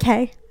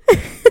 Okay.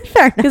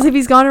 Fair enough. Because if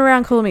he's gone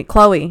around calling me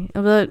Chloe,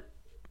 I'll be like,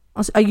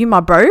 are you my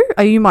bro?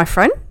 Are you my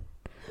friend?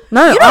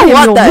 No, You know I am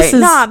what your though?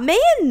 missus. Nah, me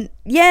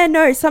and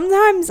no.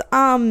 Sometimes,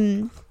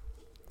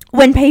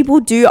 when people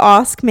do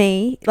ask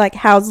me like,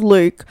 "How's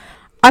Luke?"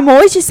 I'm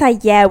always just say,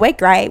 "Yeah, we're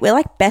great. We're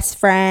like best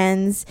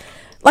friends."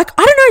 Like,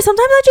 I don't know.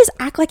 Sometimes I just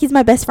act like he's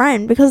my best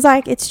friend because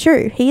like it's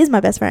true. He is my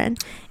best friend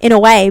in a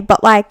way.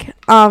 But like,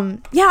 yeah, I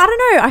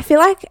don't know. I feel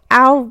like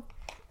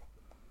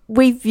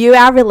we view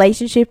our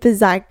relationship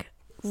as like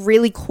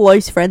really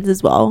close friends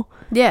as well.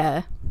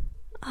 Yeah.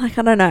 Like,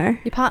 I don't know.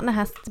 Your partner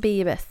has to be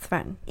your best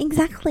friend.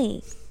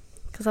 Exactly.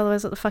 Because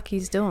otherwise, what the fuck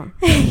he's doing?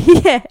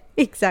 Yeah,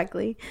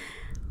 exactly.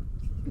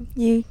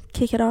 You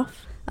kick it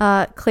off.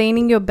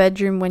 Cleaning your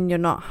bedroom when you're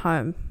not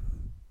home.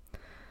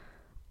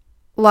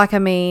 Like, I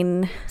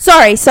mean...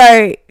 Sorry,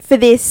 so for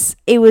this,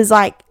 it was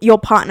like your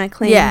partner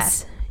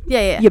cleans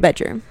Yeah. your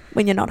bedroom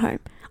when you're not home.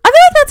 I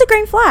feel like that's a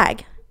green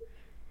flag.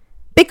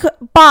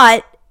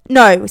 But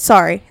no,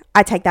 sorry,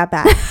 I take that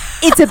back.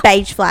 It's a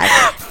beige flag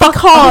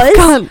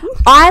because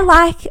I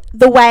like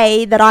the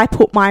way that I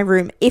put my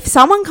room. If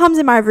someone comes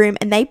in my room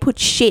and they put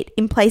shit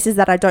in places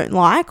that I don't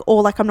like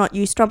or like I'm not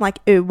used to, I'm like,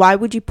 ooh, why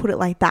would you put it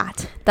like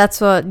that?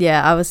 That's what,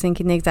 I was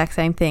thinking the exact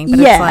same thing. But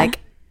it's like,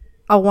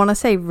 I want to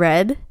say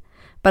red,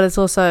 but it's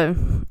also,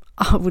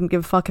 I wouldn't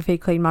give a fuck if he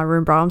cleaned my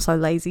room, bro. I'm so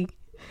lazy.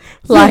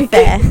 Like,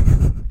 fair.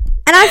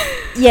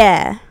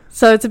 And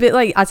So it's a bit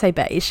like, I'd say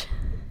beige.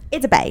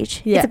 It's a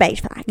beige. Yeah. It's a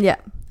beige flag. Yeah.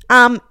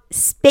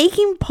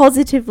 Speaking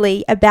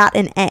positively about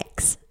an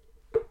ex.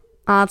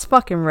 It's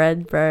fucking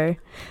red, bro.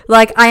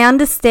 Like, I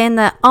understand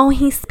that,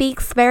 he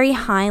speaks very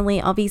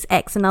highly of his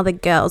ex and other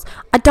girls.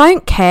 I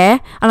don't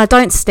care, and I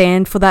don't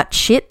stand for that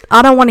shit.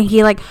 I don't want to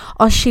hear like,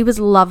 she was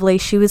lovely,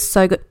 she was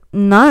so good.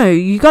 No,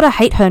 you gotta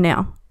hate her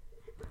now.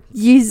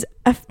 You've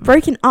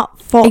broken up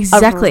for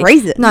a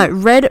reason. No,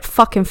 red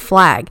fucking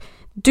flag.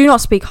 Do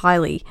not speak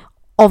highly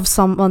of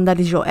someone that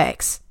is your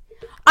ex.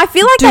 I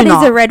feel like that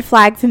is a red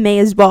flag for me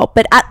as well.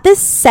 But at the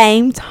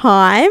same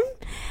time,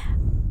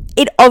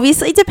 it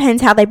obviously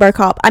depends how they broke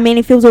up. I mean,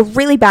 if it was a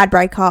really bad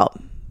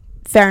breakup,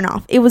 fair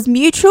enough. It was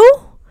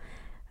mutual.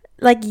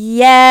 Like,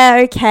 yeah,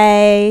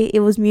 okay.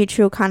 It was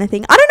mutual kind of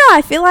thing. I don't know.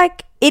 I feel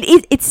like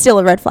it's still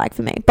a red flag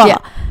for me.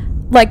 But,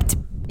 like,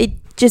 it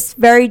just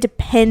very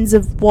depends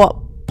of what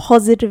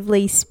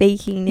positively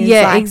speaking is.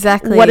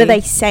 Exactly. What are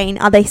they saying?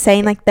 Are they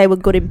saying like they were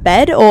good in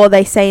bed, or are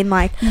they saying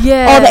like,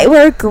 they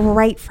were a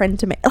great friend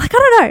to me? Like, I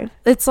don't know.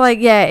 It's like,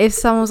 if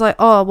someone was like,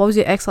 what was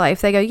your ex like?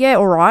 If they go,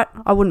 all right,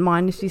 I wouldn't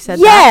mind if you said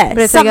that.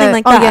 But if something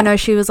they go, like that. No,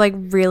 she was like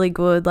really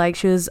good, like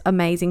she was an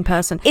amazing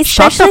person.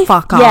 Shut the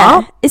fuck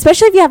up.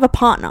 Especially if you have a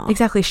partner.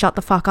 Exactly, shut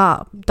the fuck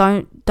up.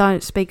 Don't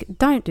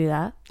do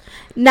that.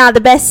 Nah,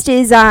 the best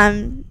is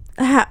I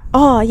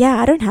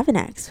don't have an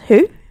ex.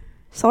 Who?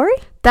 Sorry?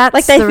 That's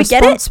like they the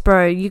forget response, it?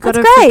 Bro. You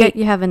gotta forget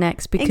you have an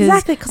ex because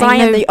I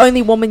am the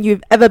only woman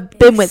you've ever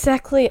been with.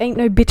 Exactly. Ain't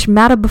no bitch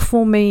matter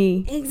before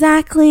me.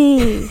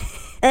 Exactly.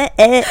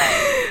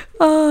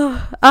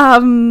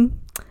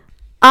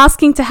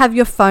 Asking to have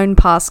your phone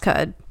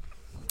passcode.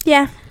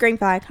 Yeah, green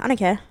flag. I don't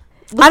care.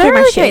 I don't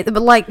really care,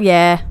 but like,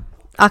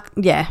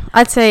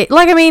 I'd say,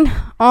 like, I mean,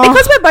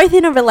 because we're both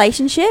in a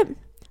relationship,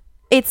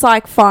 it's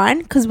like fine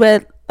because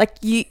we're like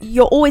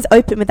you're always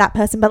open with that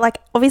person, but like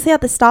obviously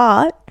at the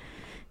start.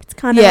 It's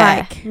kind of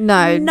like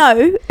no,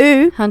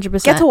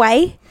 100%. Get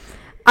away.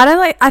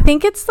 I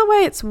think it's the way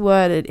it's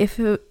worded. If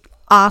you're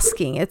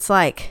asking, it's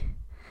like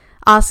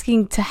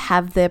asking to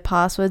have their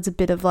password's a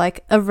bit of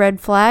like a red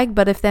flag.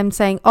 But if them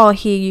saying,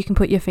 here, you can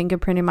put your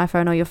fingerprint in my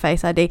phone or your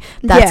Face ID,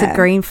 that's a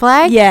green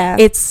flag. Yeah.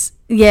 It's,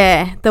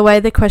 the way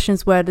the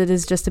question's worded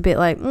is just a bit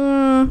like,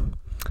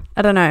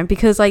 I don't know.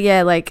 Because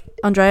like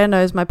Andrea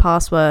knows my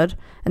password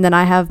and then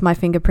I have my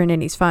fingerprint in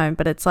his phone.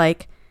 But it's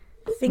like,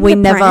 we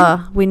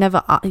never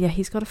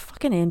he's got a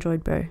fucking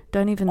Android, bro.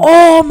 Don't even.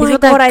 Oh my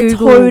god, I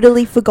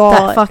totally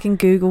forgot that fucking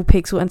Google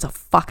Pixel, and it's a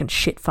fucking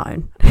shit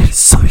phone. It's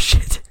so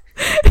shit.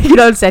 You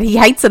know what I'm saying? He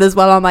hates it as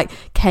well. I'm like,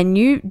 can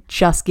you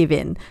just give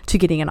in to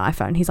getting an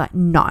iPhone? He's like,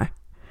 no,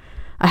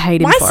 I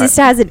hate him. My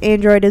sister has an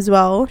Android as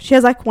well. She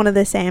has like one of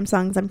the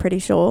Samsungs, I'm pretty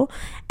sure,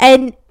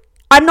 and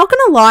I'm not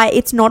gonna lie,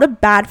 it's not a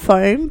bad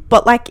phone,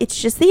 but like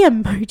it's just the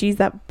emojis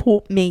that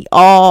put me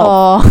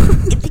off.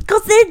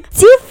 Because they're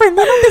different.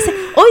 They're not the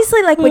same.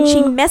 Obviously, like when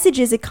she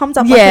messages, it comes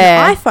up like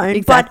an iPhone.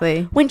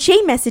 Exactly. But when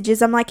she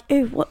messages, I'm like,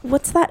 ew,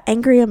 what's that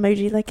angry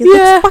emoji? Like it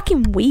looks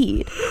fucking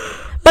weird.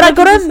 But 100%. I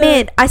gotta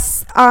admit,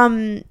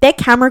 their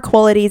camera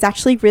quality is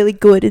actually really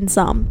good in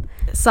some.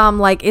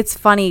 Like it's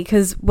funny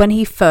because when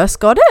he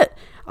first got it,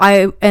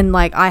 I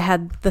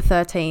had the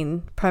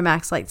 13 Pro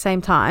Max like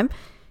same time.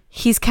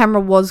 His camera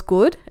was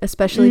good,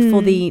 especially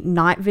for the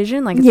night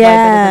vision. Like, it's way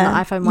better than the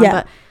iPhone one.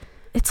 But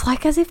it's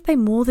like as if the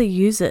more they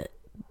use it,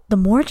 the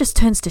more it just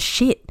turns to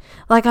shit.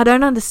 Like, I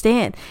don't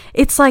understand.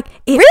 It's like,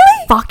 it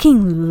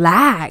fucking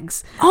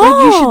lags.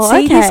 Like, you should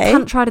see this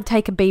cunt try to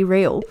take a B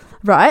reel,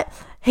 right?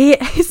 He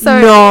has to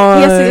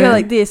go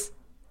like this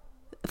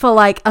for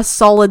like a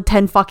solid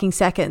 10 fucking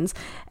seconds.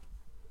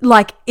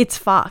 Like, it's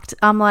fucked.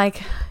 I'm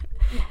like...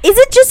 Is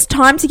it just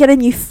time to get a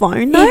new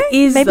phone though? It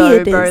is, maybe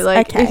though, bro.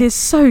 Like, it is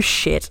so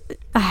shit.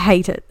 I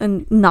hate it.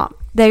 And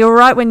they're all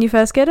right when you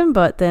first get them,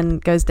 but then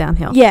goes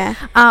downhill. Yeah.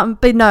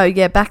 But no,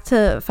 back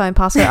to phone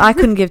password. I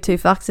couldn't give two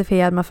fucks if he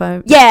had my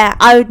phone. Yeah,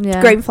 I would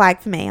green flag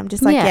for me. I'm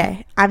just like,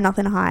 I have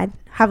nothing to hide.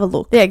 Have a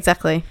look. Yeah,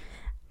 exactly.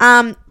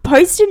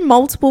 Posted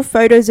multiple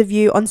photos of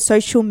you on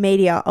social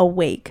media a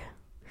week.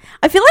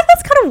 I feel like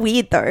that's kind of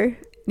weird though.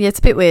 Yeah, it's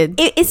a bit weird.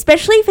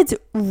 Especially if it's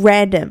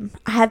random.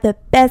 I had the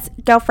best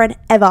girlfriend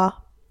ever.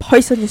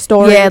 Post on your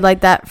story. Yeah,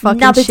 like that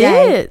fucking another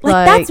shit. Day.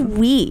 Like, that's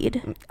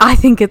weird. I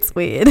think it's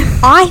weird.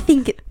 I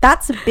think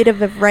that's a bit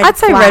of a red flag. I'd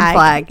say red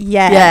flag.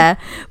 Yeah. Yeah.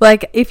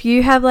 Like, if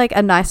you have, like,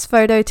 a nice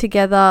photo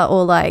together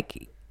or,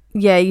 like,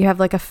 you have,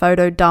 like, a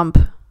photo dump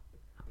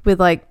with,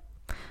 like,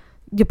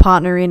 your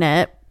partner in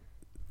it,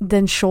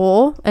 then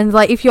sure. And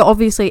like if you're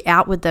obviously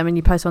out with them and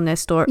you post on their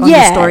story, on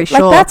your story, sure,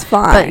 like that's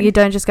fine. But you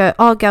don't just go,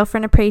 oh,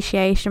 girlfriend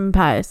appreciation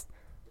post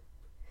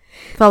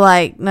for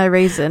like no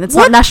reason. It's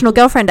not National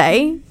Girlfriend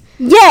Day.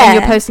 Yeah, and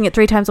you're posting it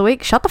 3 times a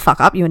week. Shut the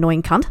fuck up, you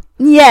annoying cunt.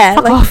 Yeah,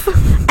 fuck off.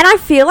 And I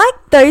feel like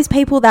those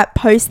people that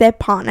post their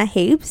partner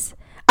heaps,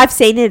 I've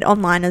seen it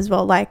online as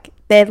well. Like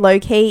they're low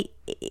key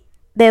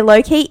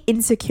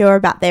insecure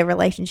about their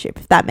relationship,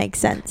 if that makes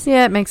sense.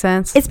 Yeah, it makes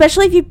sense.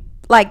 Especially if you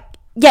like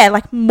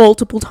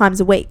multiple times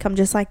a week. I'm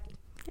just like,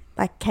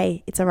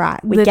 okay, it's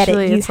alright. We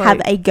Literally, get it. You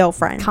have a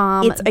girlfriend.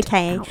 Calm. It's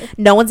okay.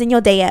 No one's in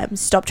your DMs.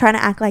 Stop trying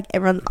to act like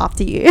everyone's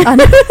after you. I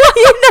know.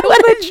 You know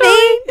what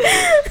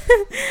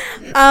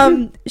I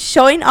mean?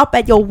 Showing up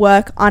at your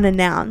work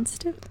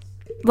unannounced.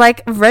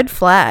 Like, red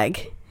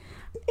flag.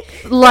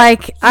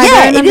 Like, I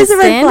don't understand it is a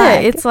red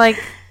flag. It's like,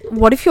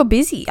 what if you're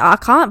busy? I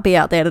can't be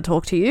out there to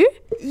talk to you.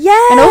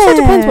 Yeah. And it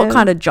also depends what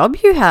kind of job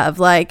you have.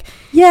 Like,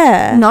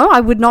 yeah. No,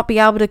 I would not be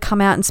able to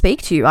come out and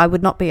speak to you. I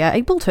would not be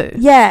able to.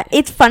 Yeah.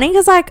 It's funny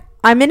because, like,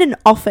 I'm in an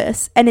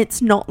office and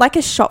it's not like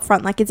a shop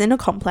front. Like, it's in a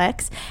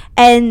complex.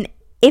 And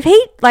if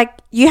he, like,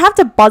 you have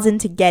to buzz in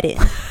to get in,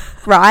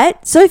 right?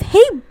 So if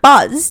he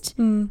buzzed,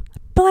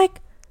 but like,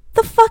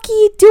 the fuck are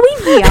you doing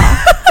here?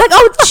 Like,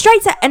 I would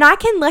straight say, and I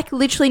can like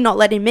literally not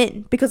let him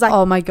in because like,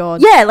 oh my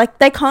god, yeah, like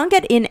they can't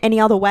get in any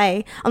other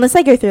way unless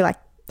they go through like,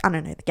 I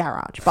don't know, the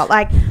garage, but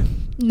like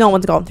no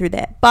one's gone through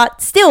there.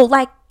 But still,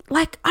 like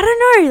I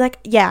don't know, like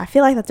yeah, I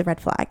feel like that's a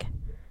red flag.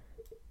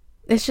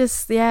 It's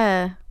just like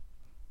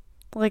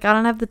I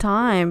don't have the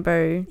time,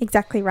 bro.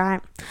 Exactly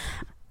right.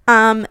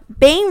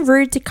 Being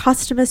rude to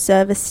customer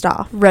service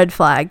staff. Red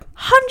flag.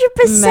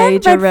 100%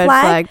 Major red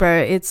flag, bro.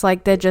 It's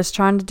like they're just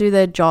trying to do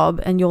their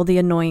job and you're the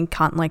annoying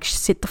cunt. Like,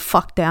 sit the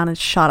fuck down and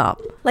shut up.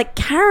 Like,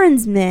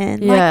 Karens,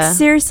 man. Yeah. Like,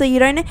 seriously, you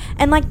don't know.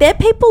 And, like, they're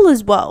people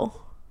as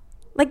well.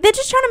 Like, they're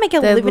just trying to make a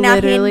living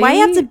out here. Why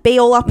you have to be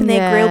all up in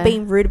their grill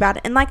being rude about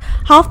it? And, like,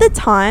 half the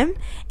time,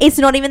 it's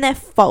not even their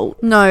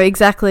fault. No,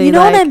 exactly. You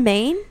know what I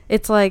mean?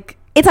 It's like,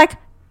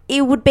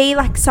 it would be,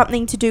 like,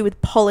 something to do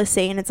with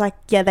policy. And it's like,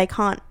 yeah, they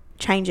can't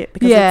change it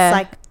because it's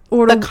like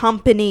or the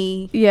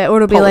company or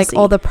it'll be like,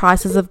 oh, the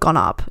prices have gone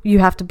up, you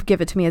have to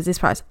give it to me as this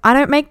price. I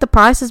don't make the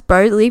prices,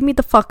 bro. Leave me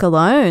the fuck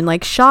alone.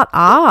 Like, shut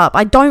up.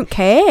 I don't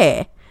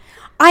care.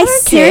 I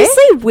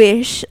seriously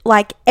wish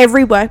like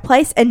every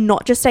workplace, and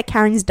not just at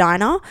Karen's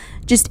Diner,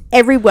 just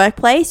every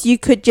workplace, you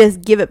could just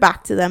give it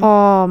back to them.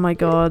 Oh my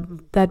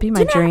god, that'd be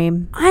my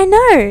dream. I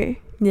know.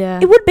 Yeah,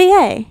 it would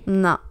be.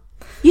 No,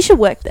 you should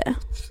work there.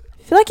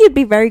 I feel like you'd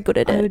be very good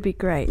at it. I would be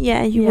great.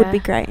 Yeah, you would be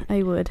great.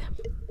 I would.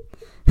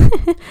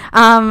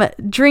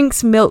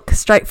 Drinks milk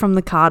straight from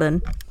the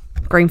carton.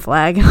 Green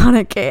flag. I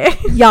don't care.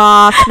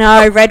 Yuck.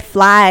 No, red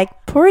flag.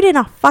 Pour it in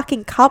a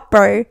fucking cup,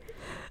 bro.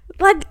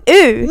 Like,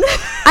 ew.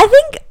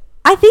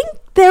 I think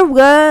there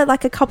were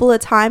like a couple of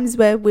times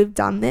where we've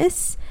done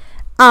this,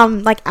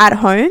 like at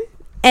home,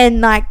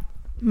 and like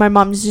my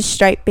mum's just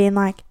straight being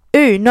like,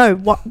 "Ooh, no,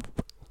 what?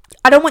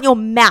 I don't want your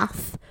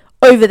mouth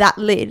over that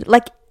lid."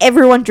 Like,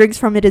 everyone drinks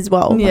from it as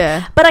well.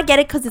 Yeah. But I get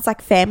it because it's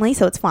like family,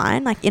 so it's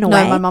fine. Like, in a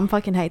way. No, my mum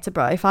fucking hates it,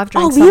 bro. If I've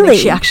drank something,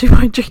 she actually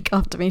won't drink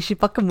after me. She's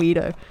fucking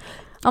weirdo.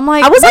 I'm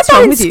like, I was like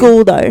that in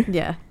school though.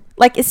 Yeah.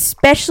 Like,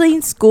 especially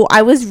in school,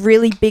 I was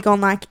really big on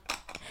like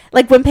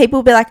when people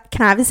would be like,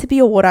 "Can I have a sip of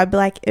your water?" I'd be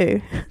like,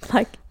 "Ooh."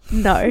 Like,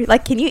 no.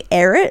 Like, can you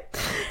air it?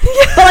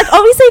 But like,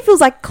 obviously it feels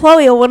like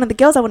Chloe or one of the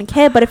girls, I wouldn't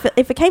care. But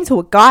if it came to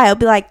a guy, I'd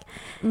be like,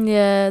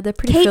 yeah, they're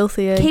pretty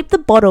filthy. Eh? Keep the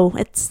bottle.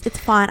 It's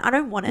fine. I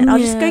don't want it. I'll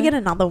just go get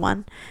another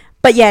one.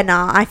 But yeah,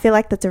 nah, I feel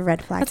like that's a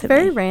red flag. That's a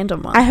very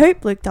random one. I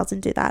hope Luke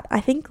doesn't do that. I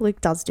think Luke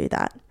does do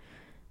that.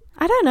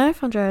 I don't know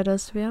if Andrea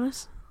does, to be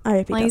honest. I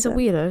hope he does. He's a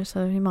weirdo,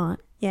 so he might.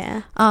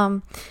 Yeah.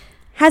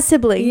 Has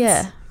siblings.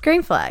 Yeah.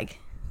 Green flag.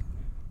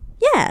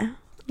 Yeah.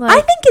 Like,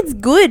 I think it's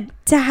good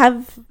to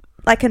have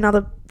like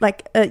another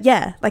like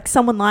like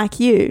someone like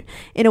you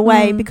in a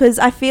way, because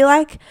I feel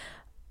like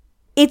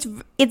it's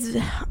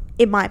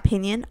in my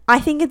opinion, I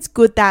think it's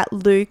good that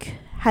Luke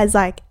has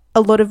like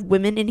a lot of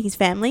women in his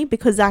family,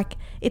 because like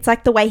it's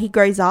like the way he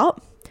grows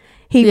up.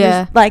 He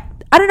was like,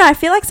 I don't know, I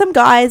feel like some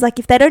guys, like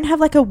if they don't have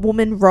like a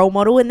woman role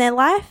model in their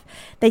life,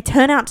 they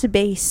turn out to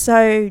be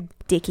so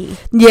dicky.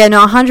 Yeah,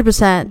 no,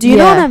 100%. Do you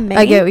know what I mean?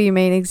 I get what you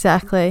mean,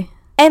 exactly.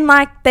 And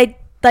like they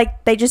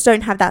just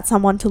don't have that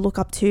someone to look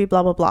up to,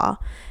 blah blah blah.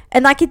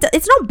 And like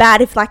it's not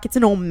bad if like it's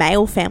an all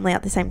male family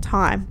at the same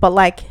time, but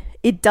like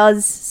it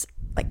does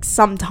like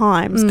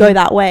sometimes go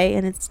that way,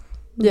 and it's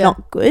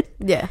not good.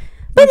 Yeah.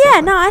 But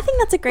exactly. No, I think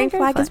that's a green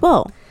flag as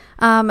well.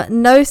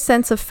 No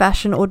sense of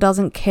fashion or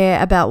doesn't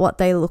care about what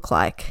they look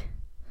like.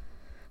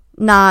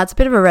 Nah, it's a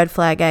bit of a red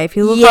flag, eh? If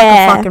you look like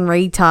a fucking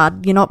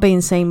retard, you're not being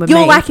seen with me.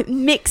 You're like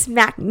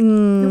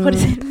what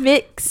is it?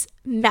 Mix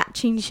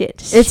matching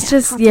shit. It's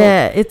just,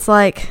 it's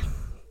like,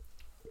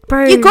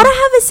 bro. You gotta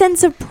have a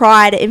sense of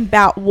pride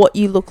about what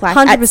you look like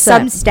 100%. At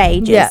some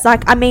stages. Yeah.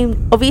 Like, I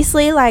mean,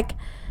 obviously, like,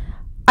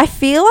 I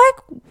feel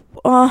like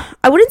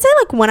I wouldn't say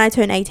like when I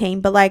turned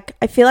 18, but like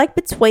I feel like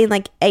between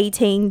like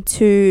 18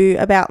 to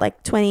about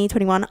like 20,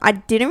 21, I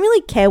didn't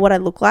really care what I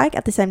looked like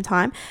at the same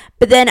time.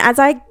 But then as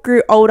I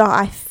grew older,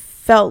 I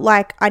felt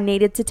like I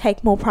needed to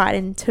take more pride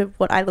into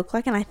what I look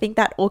like, and I think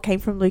that all came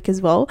from Luke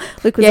as well.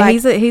 Luke was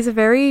like, he's a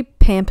very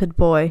pampered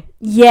boy.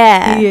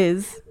 Yeah, he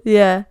is.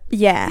 Yeah.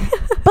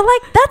 But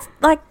like that's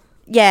like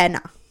nah.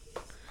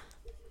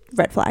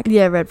 Red flag.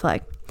 Yeah, red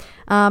flag.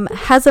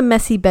 Has a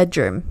messy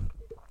bedroom.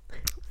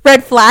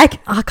 Red flag.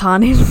 I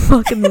can't even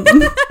fucking.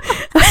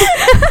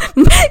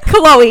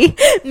 Chloe,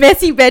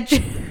 messy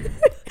bedroom.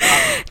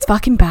 It's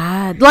fucking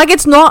bad. Like,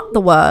 it's not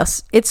the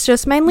worst. It's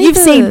just mainly you've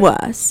seen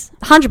worse.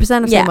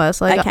 100% I've seen worse.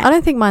 Like, okay. I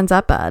don't think mine's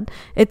that bad.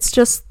 It's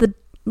just the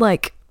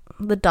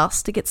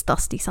dust. It gets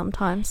dusty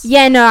sometimes.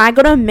 Yeah, no, I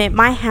gotta admit,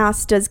 my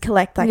house does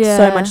collect like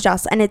so much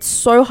dust, and it's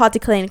so hard to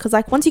clean because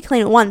like once you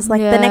clean it once,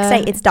 like the next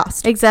day it's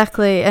dust.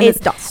 Exactly, and it's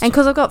dust. And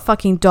because I've got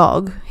fucking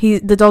dog,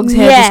 the dog's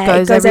hair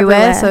just goes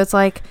everywhere. So it's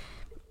like,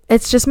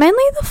 it's just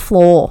mainly the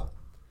floor.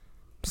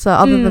 So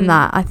other than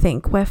that, I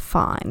think we're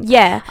fine.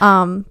 Yeah.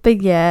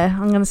 But yeah,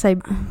 I'm gonna say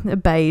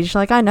beige.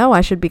 Like, I know I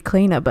should be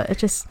cleaner, but it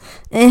just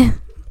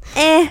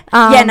it's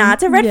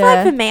a red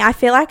flag for me. I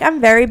feel like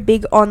I'm very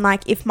big on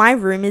like if my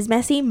room is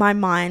messy, my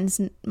mind's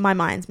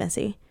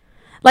messy.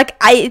 Like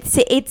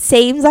it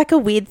seems like a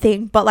weird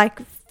thing, but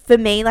like for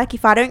me, like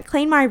if I don't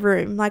clean my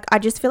room, like I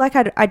just feel like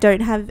I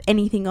don't have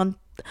anything on.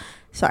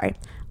 Sorry,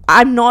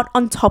 I'm not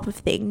on top of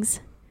things.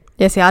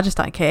 Yeah, see, I just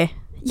don't care.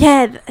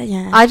 Yeah.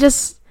 I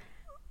just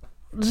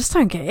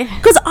don't care.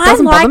 Because I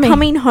like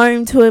coming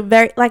home to a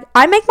very, like,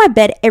 I make my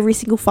bed every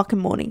single fucking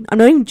morning. I'm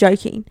not even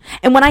joking.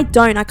 And when I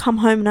don't, I come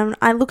home and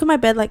I look at my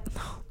bed like,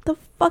 the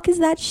fuck is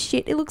that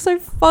shit? It looks so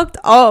fucked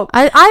up.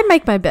 I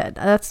make my bed.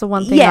 That's the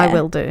one thing I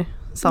will do.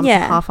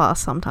 Half-ass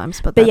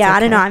sometimes. But yeah, okay. I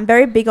don't know. I'm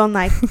very big on,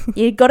 like,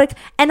 you gotta,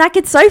 and, like,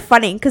 it's so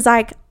funny because,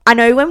 like, I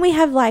know when we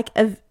have, like,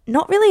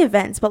 not really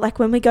events, but, like,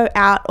 when we go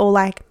out or,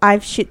 like, I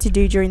have shit to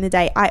do during the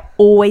day, I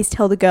always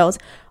tell the girls,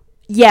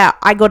 yeah,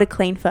 I gotta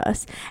clean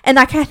first. And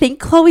like I think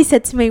Chloe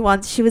said to me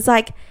once, she was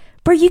like,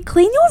 bro, you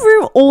clean your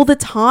room all the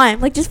time,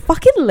 like just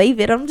fucking leave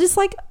it. I'm just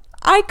like,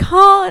 I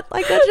can't,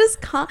 like I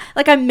just can't,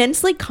 like I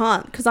mentally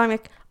can't, because I'm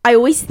like, I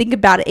always think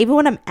about it even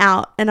when I'm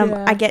out and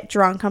I get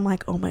drunk. I'm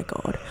like, oh my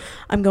god,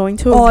 I'm going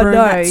to a room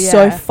that's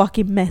so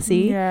fucking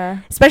messy.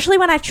 Especially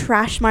when I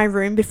trash my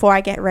room before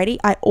I get ready.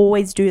 I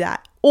always do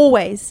that,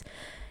 always.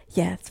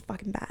 Yeah, it's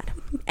fucking bad.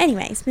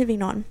 Anyways,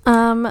 moving on.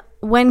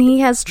 When he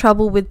has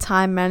trouble with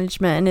time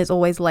management and is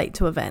always late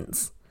to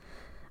events.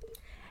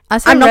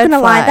 I'm not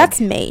gonna lie,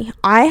 that's me.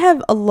 I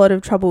have a lot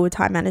of trouble with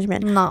time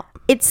management. No.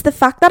 It's the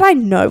fact that I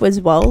know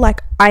as well,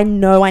 like I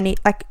know I need,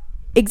 like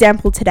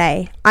example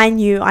today, I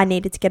knew I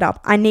needed to get up.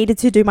 I needed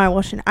to do my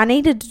washing. I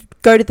needed to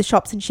go to the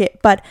shops and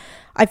shit, but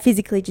I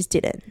physically just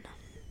didn't.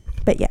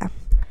 But yeah.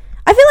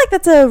 I feel like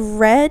that's a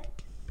red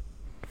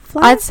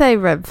flag. I'd say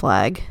red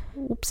flag.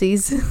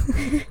 Whoopsies.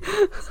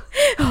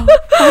 Oh,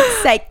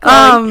 fuck's sake,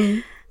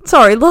 Chloe.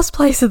 Sorry, lost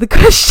place of the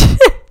question.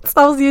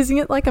 I was using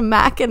it like a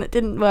Mac and it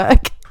didn't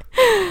work.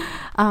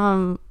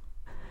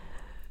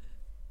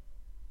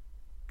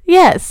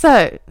 Yeah,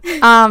 so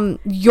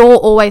you're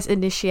always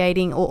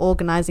initiating or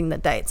organizing the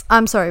dates.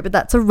 I'm sorry, but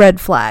that's a red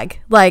flag.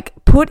 Like,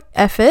 put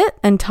effort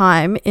and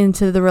time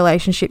into the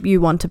relationship you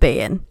want to be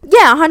in.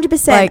 Yeah,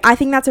 100%. Like, I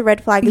think that's a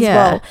red flag as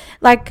well.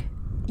 Like,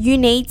 you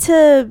need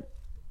to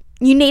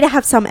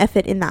have some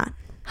effort in that.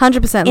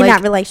 100% in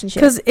that relationship.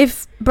 Because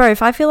if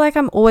I feel like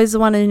I'm always the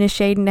one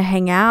initiating to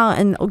hang out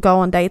and go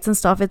on dates and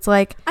stuff, it's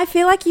like, I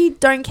feel like you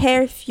don't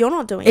care if you're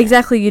not doing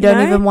exactly it. You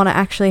don't even want to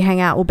actually hang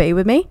out or be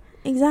with me.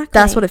 Exactly.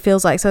 That's what it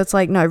feels like. So it's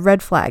like, no,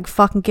 red flag.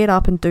 Fucking get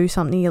up and do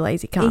something, you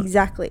lazy cunt.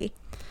 Exactly.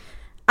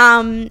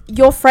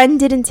 Your friend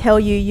didn't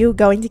tell you were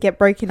going to get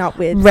broken up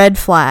with. Red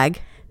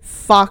flag.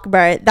 Fuck,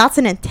 bro. That's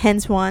an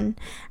intense one.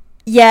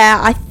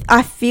 Yeah,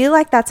 I feel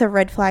like that's a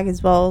red flag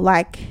as well.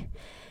 Like,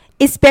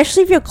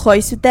 especially if you're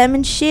close with them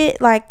and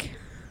shit, like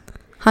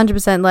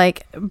 100%.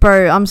 Like,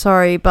 bro, I'm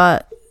sorry,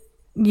 but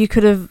you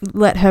could have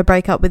let her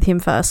break up with him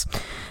first,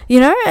 you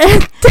know.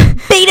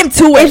 Beat him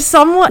to it.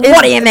 What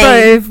do you mean? Bro,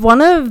 if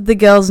one of the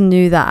girls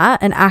knew that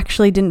and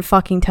actually didn't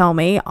fucking tell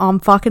me, I'm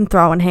fucking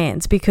throwing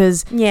hands,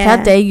 because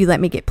how dare you let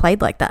me get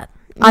played like that.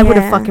 I would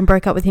have fucking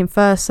broke up with him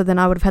first, so then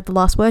I would have had the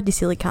last word, you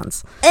silly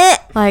cunts.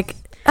 Like,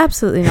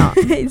 absolutely not.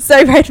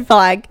 So red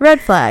flag. Red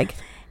flag.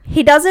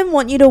 He doesn't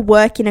want you to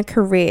work in a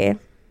career.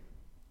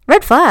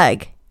 Red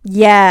flag.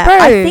 Yeah. Bro,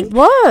 I think,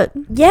 what?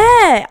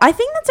 Yeah. I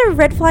think that's a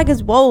red flag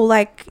as well.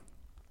 Like,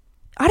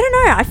 I don't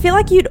know. I feel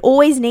like you'd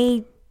always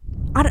need,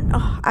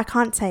 I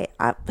can't say it.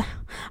 I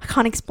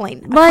can't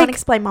explain. I can't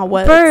explain my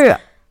words. Bro,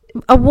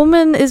 a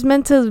woman is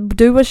meant to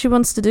do what she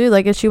wants to do.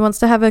 Like, if she wants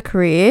to have a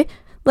career,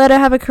 let her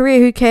have a career.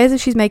 Who cares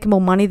if she's making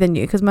more money than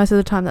you? Because most of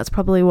the time that's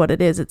probably what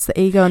it is. It's the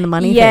ego and the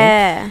money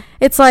thing.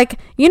 It's like,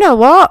 you know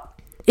what?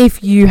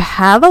 If you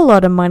have a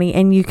lot of money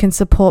and you can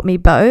support me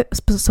both,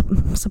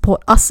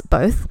 support us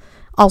both,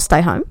 I'll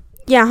stay home.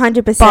 Yeah,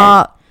 100%.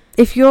 But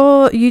if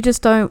you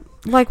just don't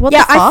Like, what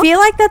Yeah, the fuck? I feel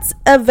like that's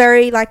a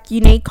very, like,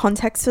 unique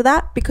context for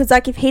that. Because,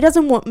 like, if he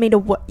doesn't want me to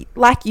work,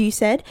 like you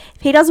said,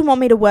 if he doesn't want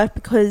me to work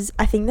because...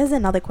 I think there's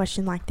another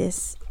question like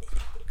this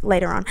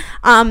later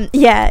on.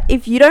 Yeah,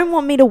 if you don't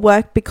want me to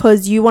work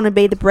because you want to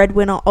be the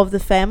breadwinner of the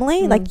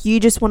family, like, you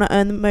just want to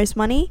earn the most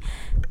money...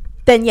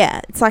 Then yeah,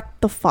 it's like,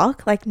 the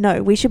fuck? Like,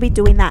 no, we should be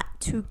doing that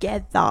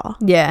together.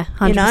 Yeah,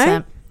 100%. You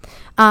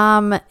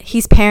know?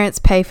 His parents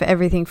pay for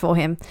everything for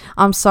him.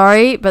 I'm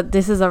sorry, but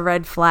this is a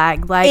red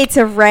flag. Like, It's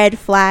a red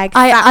flag.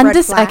 I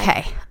red flag.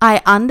 Okay,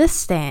 I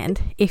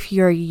understand if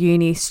you're a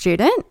uni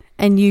student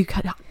and you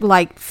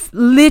like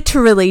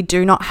literally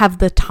do not have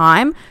the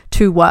time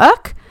to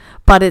work,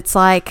 but it's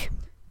like,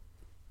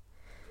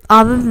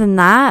 other than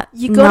that,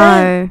 You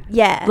gotta...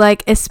 Yeah.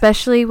 like,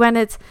 especially when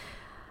it's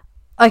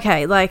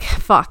okay, like,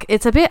 fuck,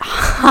 it's a bit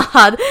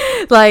hard.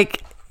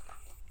 Like,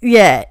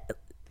 yeah.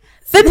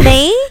 For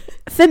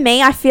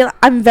me, I feel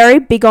I'm very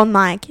big on,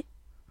 like,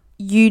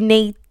 you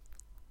need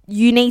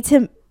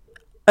to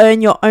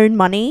earn your own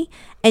money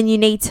and you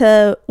need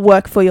to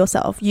work for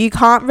yourself. You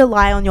can't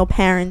rely on your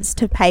parents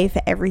to pay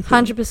for everything.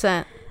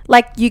 100%.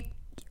 Like,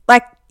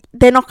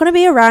 they're not going to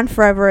be around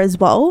forever as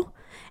well.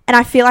 And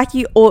I feel like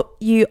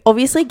you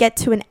obviously get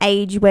to an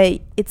age where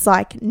it's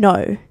like,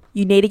 no,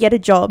 you need to get a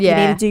job.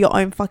 Yeah. You need to do your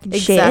own fucking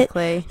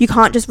Exactly. shit. You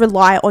can't just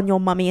rely on your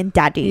mummy and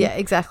daddy. Yeah,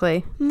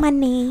 exactly.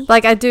 Money.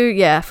 Like, I do,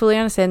 yeah, fully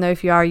understand though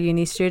if you are a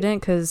uni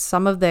student, because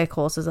some of their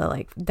courses are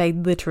like, they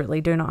literally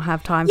do not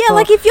have time Yeah, for,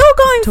 like if you're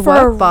going to for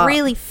work, a but-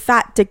 really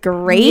fat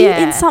degree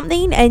Yeah. in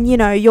something and, you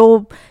know,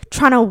 you're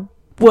trying to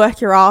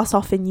work your ass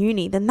off in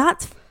uni, then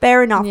that's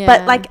fair enough. Yeah.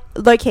 But, like,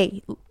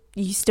 low-key,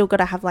 you still got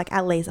to have, like,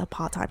 at least a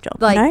part-time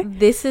job, like, you know?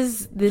 this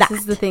is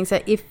the thing. So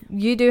if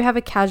you do have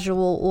a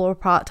casual or a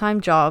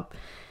part-time job,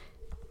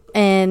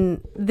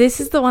 and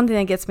this is the one thing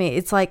that gets me,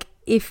 it's like,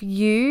 if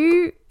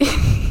you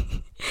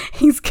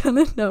he's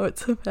gonna know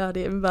it's about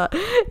him, but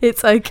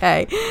it's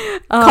okay.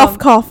 Cough,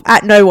 cough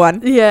at no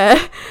one. Yeah.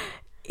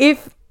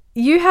 If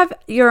you have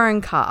your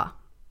own car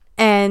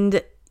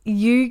and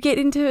you get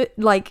into,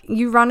 like,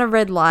 you run a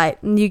red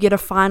light and you get a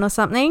fine or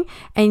something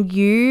and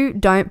you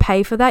don't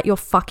pay for that your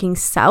fucking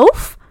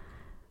self,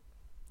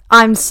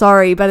 I'm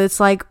sorry, but it's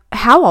like,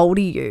 how old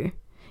are you?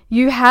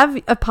 You have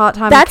a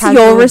part-time, That's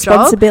your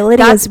responsibility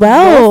job. as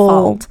well. Your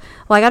fault.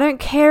 Like, I don't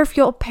care if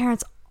your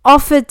parents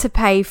offered to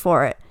pay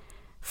for it.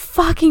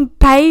 Fucking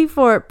pay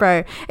for it,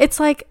 bro. It's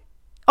like,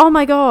 oh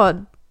my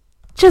God,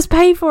 just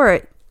pay for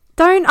it.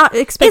 Don't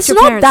expect It's your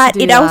not parents that. to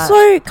do It that.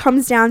 also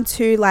comes down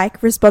to,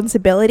 like,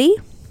 responsibility.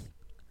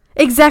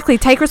 Exactly.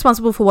 Take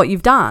responsible for what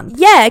you've done.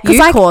 Yeah, because,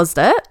 You like, caused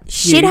it.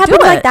 shit You happens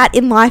do like it. that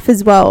in life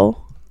as well.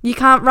 You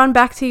can't run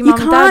back to your You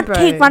mum and dad, can't bro.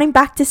 keep running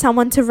back to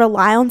someone to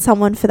rely on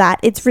someone for that.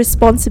 It's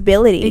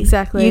responsibility.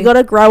 Exactly. You got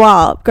to grow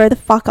up, grow the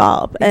fuck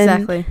up,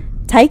 Exactly.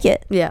 and take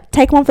it. Yeah.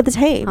 Take one for the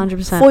team.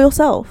 100%. For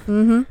yourself.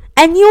 Mm-hmm.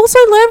 And you also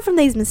learn from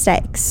these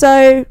mistakes.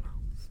 So,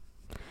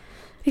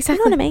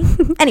 Exactly. you know what I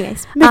mean?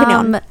 Anyways, moving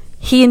on.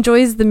 He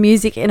enjoys the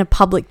music in a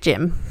public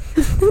gym.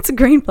 It's a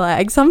green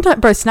flag. Sometimes,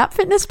 bro, Snap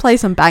Fitness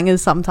plays some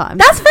bangers sometimes.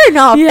 That's fair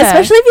enough. Yeah.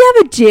 Especially if you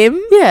have a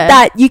gym Yeah.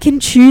 that you can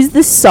choose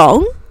the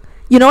song.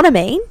 You know what I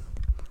mean?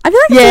 I feel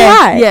like it's yeah.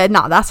 alright. Yeah,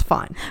 no, that's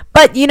fine.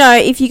 But, you know,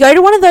 if you go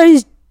to one of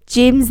those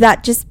gyms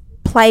that just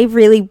play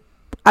really,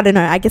 I don't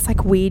know, I guess,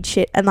 like, weird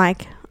shit and,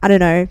 like, I don't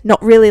know,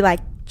 not really, like,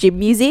 gym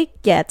music,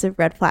 yeah, it's a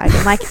red flag.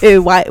 I'm like,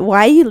 ooh, why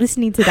are you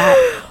listening to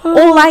that?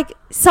 Or, like,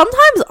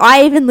 sometimes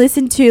I even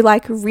listen to,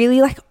 like,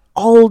 really, like,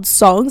 old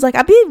songs. Like,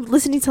 I've been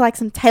listening to, like,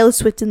 some Taylor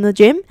Swift in the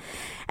gym,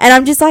 and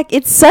I'm just like,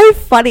 it's so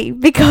funny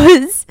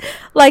because,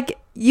 like,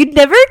 you'd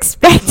never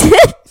expect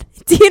it.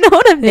 Do you know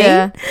what I mean?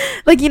 Yeah.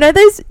 Like, you know,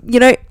 those, you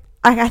know,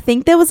 I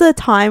think there was a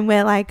time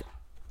where, like,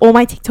 all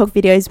my TikTok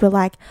videos were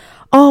like,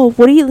 oh,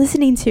 what are you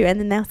listening to? And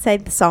then they'll say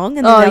the song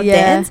and then they'll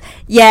dance.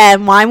 Yeah,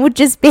 mine would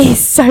just be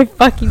so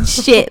fucking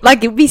shit.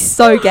 Like, it'd be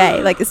so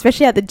gay. Like,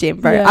 especially at the gym,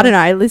 bro. Yeah. I don't know.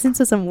 I listen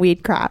to some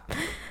weird crap.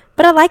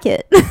 But I like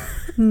it.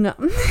 No.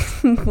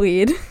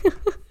 Weird.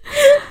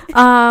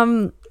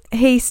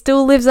 He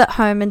still lives at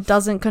home and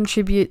doesn't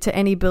contribute to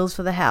any bills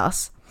for the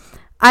house.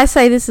 I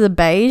say this is a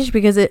beige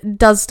because it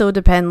does still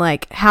depend,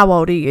 like, how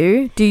old are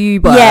you? Do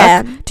you work?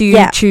 Yeah. Do you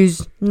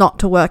choose not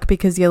to work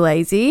because you're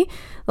lazy?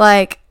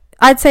 Like,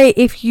 I'd say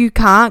if you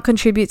can't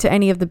contribute to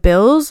any of the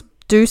bills,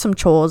 do some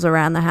chores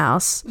around the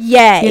house.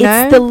 Yeah, You it's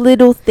know? the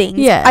little things.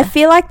 Yeah. I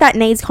feel like that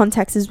needs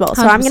context as well.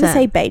 So I'm going to 100%.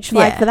 say beige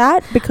flag Yeah. for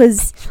that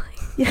because...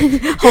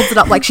 Holds it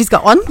up like she's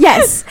got one.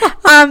 Yes.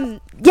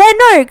 Yeah,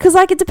 no, because,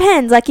 like, it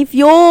depends. Like, if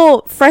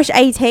you're fresh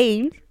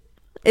 18,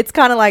 it's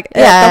kind of like,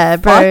 Yeah,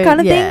 the fuck bro, kind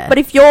of yeah. thing. But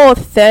if you're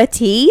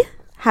 30,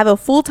 have a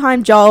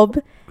full-time job,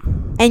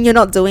 and you're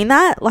not doing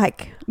that,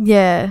 like,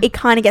 Yeah. it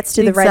kind of gets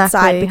to the red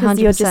side Exactly, because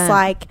you're just 100%.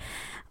 like,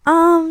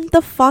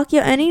 the fuck?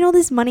 You're earning all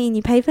this money and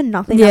you pay for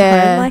nothing Yeah.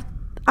 at home. Like,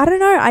 I don't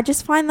know. I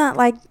just find that,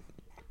 like,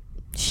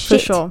 For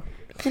shit. sure.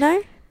 You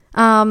know?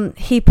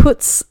 He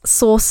puts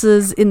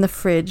sauces in the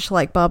fridge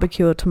like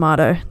barbecue or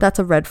tomato. That's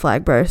a red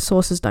flag, bro.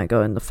 Sauces don't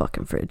go in the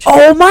fucking fridge.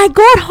 Oh my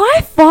god,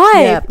 high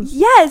five. Yep.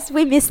 Yes,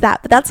 we missed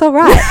that, but that's all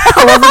right.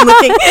 I wasn't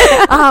looking.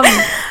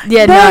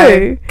 Yeah,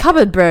 no.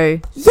 Cupboard, bro.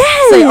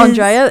 Yes. So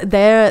Andrea,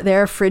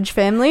 they're a fridge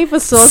family for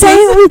sauces.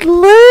 Same with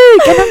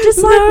Luke. And I'm just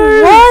like,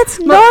 what?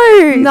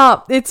 No.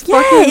 No, it's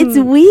Yeah, fucking... it's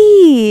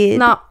weird.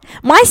 No.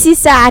 My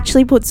sister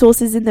actually puts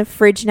sauces in the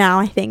fridge now,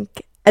 I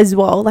think, as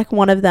well, like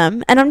one of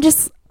them. And I'm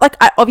just like,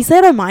 obviously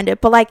I don't mind it,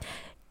 but like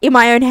in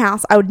my own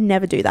house, I would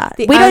never do that.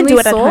 We don't do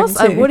it at home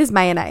too. What is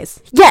mayonnaise?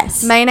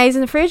 Yes. Mayonnaise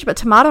in the fridge, but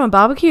tomato and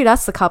barbecue,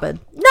 that's the cupboard.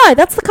 No,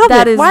 that's the cupboard.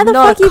 That is Why the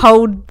not fuck a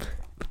cold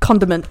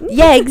condiment.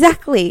 Yeah,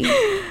 exactly.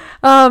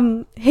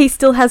 He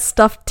still has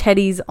stuffed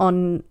teddies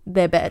on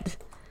their bed.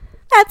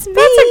 That's me.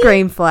 That's a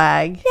green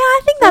flag. Yeah,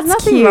 I think There's that's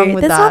nothing cute. wrong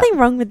with There's that. nothing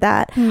wrong with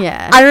that.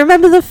 Yeah. I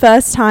remember the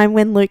first time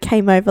when Luke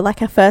came over,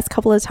 like our first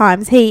couple of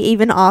times, he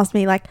even asked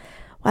me like,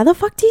 why the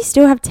fuck do you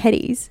still have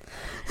teddies?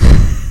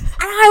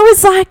 And I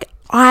was like,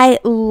 I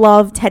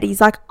love teddies.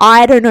 Like,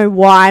 I don't know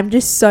why. I'm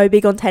just so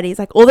big on teddies.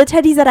 Like, all the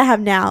teddies that I have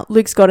now,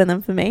 Luke's gotten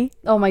them for me.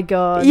 Oh my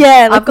god.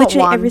 Yeah, like I've got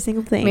literally one. every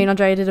single thing. Me and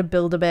Andrea did a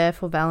Build-A-Bear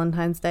for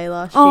Valentine's Day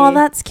last year. Oh,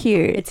 that's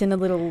cute. It's in a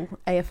little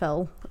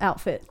AFL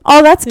outfit.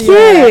 Oh, that's cute.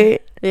 Yeah.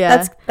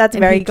 Yeah. That's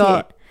And very he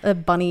got cute. a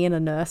bunny in a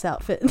nurse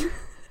outfit.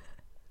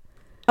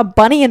 A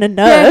bunny and a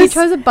nurse. Yeah, he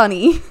chose a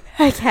bunny.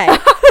 Okay.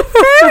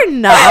 Fair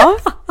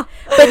enough.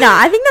 But no,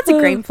 I think that's a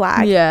green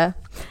flag. Yeah.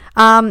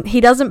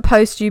 He doesn't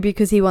post you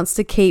because he wants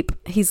to keep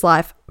his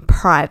life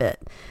private.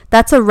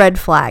 That's a red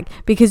flag,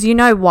 because you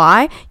know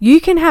why? You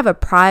can have a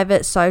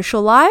private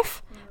social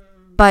life,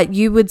 but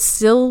you would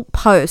still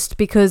post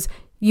because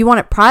you want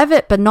it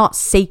private but not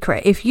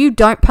secret. If you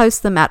don't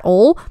post them at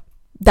all,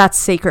 that's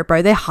secret,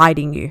 bro. They're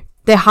hiding you.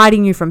 They're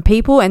hiding you from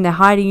people, and they're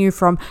hiding you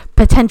from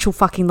potential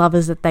fucking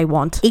lovers that they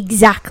want.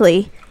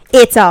 Exactly.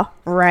 It's a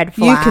red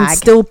flag. You can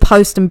still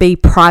post and be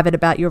private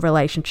about your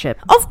relationship.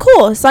 Of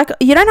course. Like,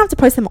 you don't have to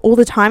post them all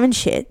the time and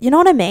shit. You know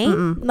what I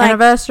mean? Like,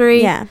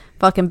 Anniversary, yeah.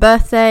 fucking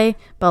birthday,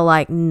 but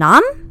like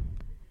none?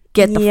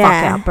 Get the fuck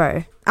Yeah. out,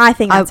 bro. I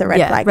think that's a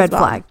red flag red as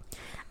well.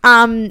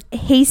 flag.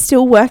 He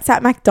still works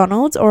at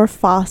McDonald's or a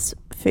fast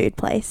food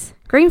place.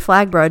 Green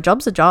flag, bro.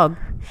 Job's a job.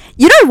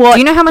 You know what? Do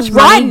you know how much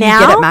right money now,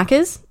 you get at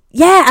Macca's?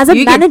 Yeah, as a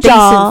you manager. get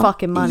decent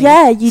fucking money.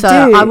 Yeah, you so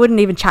do. I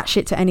wouldn't even chat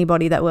shit to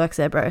anybody that works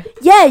there, bro.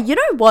 Yeah, you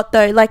know what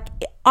though? Like,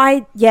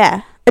 a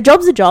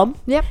job's a job.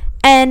 Yep.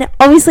 And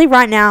obviously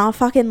right now,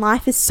 fucking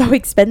life is so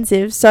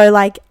expensive. So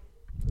like,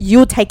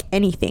 you'll take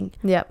anything.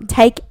 Yep.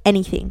 Take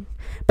anything.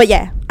 But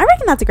yeah, I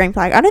reckon that's a green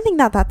flag. I don't think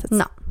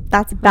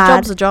that's bad.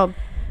 Job's a job.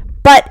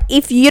 But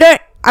if you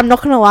don't, I'm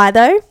not going to lie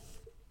though,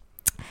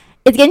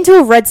 it's getting to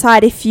a red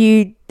side if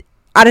you,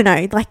 I don't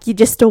know, like you're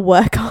just a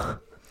worker.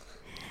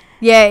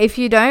 Yeah, if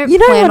you don't You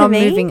know plan what I on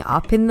mean? moving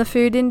up in the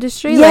food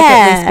industry, like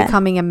at least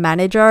becoming a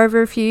manager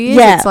over a few years,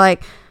 Yeah. it's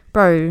like,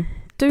 bro,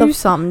 do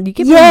something. You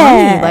give Yeah.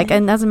 them money. Like,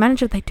 and as a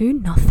manager, they do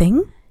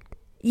nothing.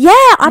 Yeah,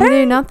 I They don't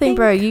do nothing, think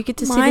bro. You get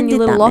to sit mine in your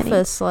did little that many.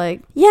 office, like,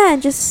 Yeah,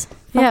 just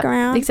fuck yeah,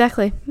 around.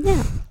 exactly.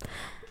 Yeah.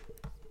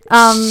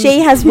 Um,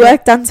 She has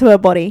work done to her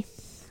body.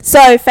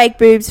 So, fake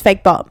boobs,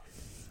 fake butt.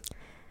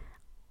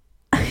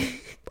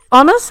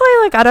 honestly,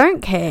 like, I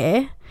don't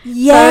care.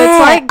 Yeah. it's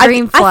like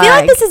green I feel like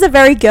flag. this is a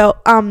very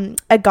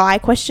a guy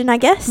question, I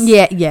guess.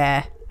 Yeah,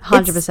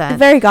 It's 100%. a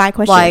very guy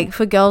question. Like,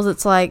 for girls,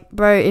 it's like,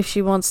 bro, if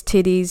she wants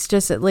titties,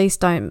 just at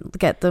least don't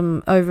get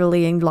them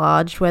overly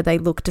enlarged where they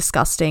look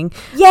disgusting.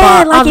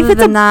 yeah, but like if other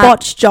it's a than that-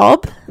 botched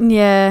job,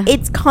 Yeah.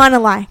 it's kind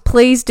of like,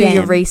 Please do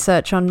your damn.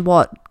 research on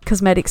what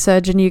cosmetic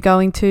surgeon you're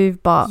going to,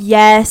 but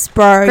yes,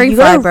 bro. green you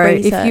gotta flag, bro.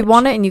 If you research.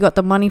 want it and you got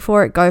the money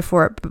for it, go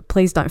for it, but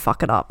please don't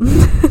fuck it up.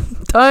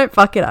 Don't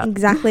fuck it up.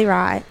 Exactly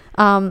right.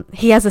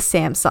 He has a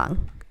Samsung.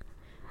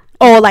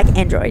 Or like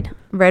Android.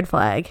 Red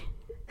flag.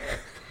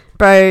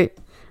 Bro,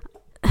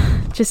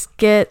 just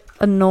get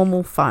a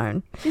normal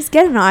phone. Just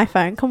get an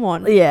iPhone. Come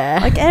on. Yeah.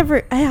 Like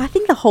I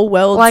think the whole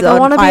world. Like, I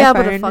want to be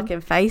able to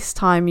fucking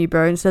FaceTime you,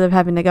 bro, instead of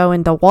having to go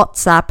into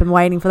WhatsApp and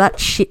waiting for that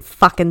shit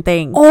fucking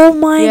thing. Oh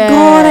my Yeah.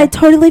 god! I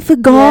totally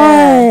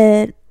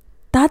forgot.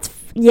 That's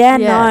Yeah,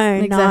 no,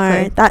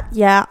 exactly. That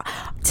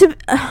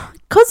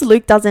because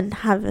Luke doesn't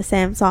have a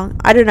Samsung.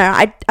 I don't know.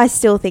 I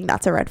still think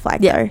that's a red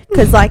flag Yeah. though.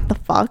 Because like the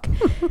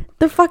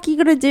fuck you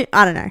gonna do?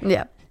 I don't know.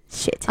 Yeah.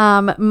 Shit.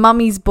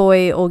 Mummy's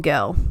boy or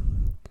girl.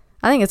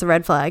 I think it's a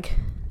red flag.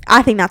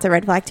 I think that's a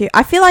red flag too.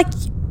 I feel like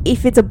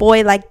if it's a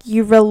boy, like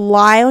you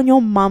rely on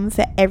your mum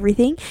for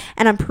everything.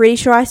 And I'm pretty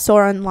sure I saw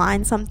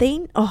online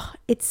something. Oh,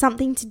 it's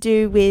something to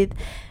do with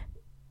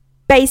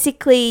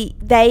basically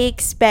they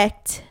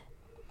expect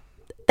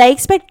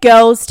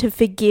girls to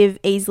forgive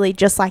easily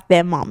just like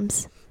their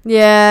mums.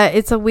 Yeah,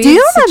 it's a weird you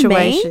know what I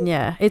situation. mean?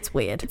 Yeah, it's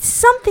weird. It's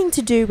something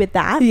to do with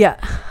that. Yeah,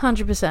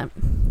 100%.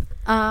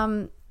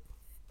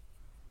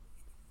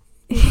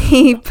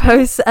 He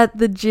posts at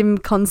the gym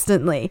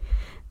constantly.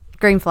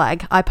 Green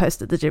flag. I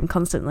post at the gym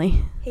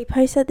constantly. He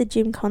posts at the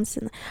gym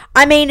constantly.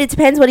 I mean, it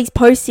depends what he's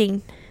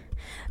posting.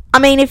 I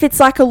mean, if it's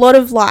like a lot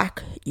of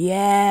like,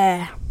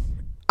 yeah,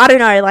 I don't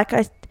know. Like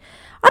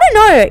I don't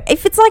know.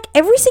 If it's like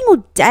every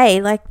single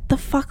day, like the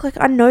fuck, like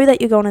I know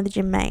that you're going to the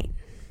gym, mate.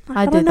 Like,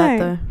 I do that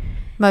though.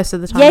 Most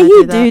of the time. Yeah,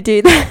 I you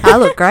do that. I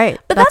look great.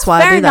 But that's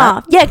why fair I do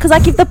enough. that. Yeah, because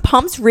like if the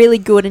pump's really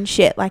good and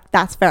shit, like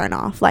that's fair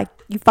enough. Like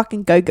you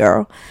fucking go,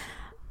 girl.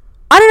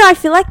 I don't know. I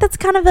feel like that's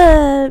kind of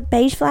a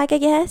beige flag, I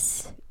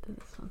guess.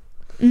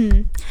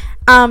 Yeah,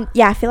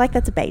 I feel like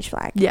that's a beige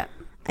flag. Yeah,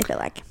 I feel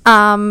like.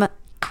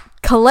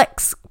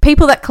 Collects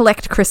people that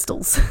collect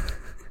crystals.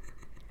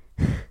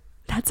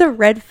 That's a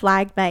red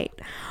flag, mate.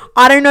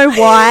 I don't know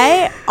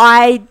why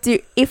I do.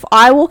 If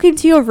I walk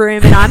into your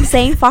room and I'm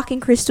seeing fucking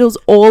crystals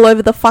all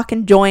over the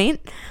fucking joint,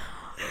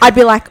 I'd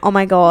be like, oh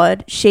my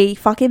God, she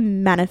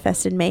fucking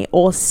manifested me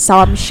or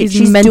some shit.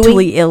 She's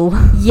mentally ill.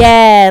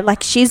 Yeah,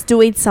 like she's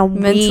doing some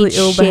mentally weird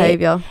ill shit.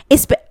 behavior.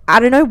 I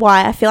don't know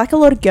why. I feel like a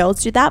lot of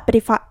girls do that, but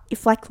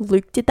if like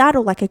Luke did that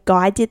or like a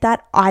guy did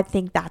that, I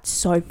think that's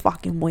so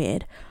fucking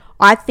weird.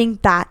 I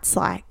think that's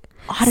like,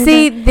 I don't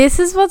know. This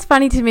is what's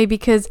funny to me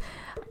because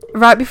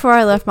right before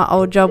I left my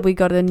old job, we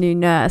got a new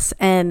nurse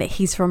and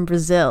he's from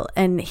Brazil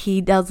and he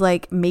does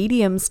like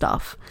medium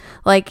stuff,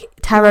 like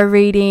tarot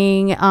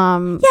reading,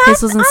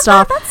 crystals and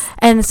stuff.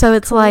 And so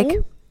it's cool. Like,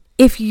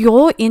 if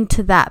you're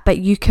into that, but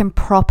you can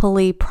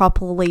properly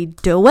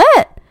do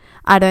it,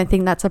 I don't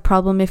think that's a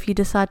problem. If you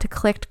decide to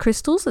collect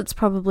crystals, it's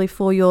probably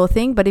for your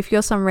thing. But if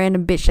you're some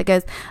random bitch that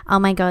goes, oh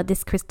my God,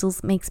 this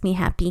crystals makes me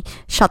happy,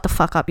 shut the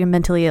fuck up. You're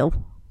mentally ill.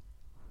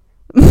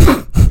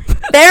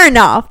 Fair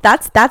enough.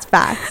 That's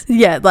facts.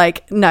 Yeah,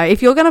 like, no,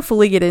 if you're going to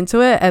fully get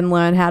into it and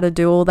learn how to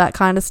do all that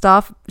kind of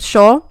stuff,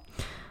 sure.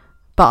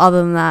 But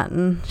other than that,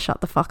 shut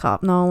the fuck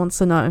up. No one wants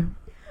to know.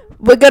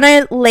 We're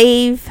going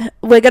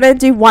to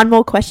do one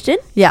more question.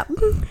 Yeah.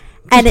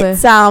 And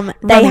it's,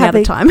 they have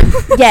a time.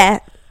 Yeah.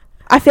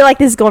 I feel like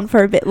this has gone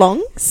for a bit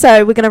long.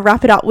 So we're going to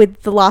wrap it up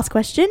with the last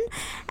question.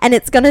 And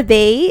it's going to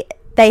be,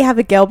 they have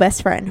a girl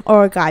best friend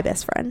or a guy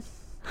best friend.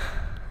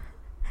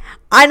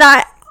 I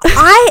know.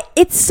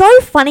 It's so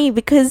funny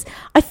because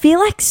I feel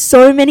like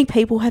so many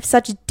people have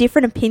such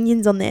different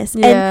opinions on this.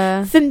 Yeah.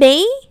 And for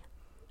me,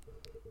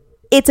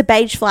 it's a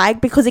beige flag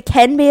because it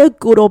can be a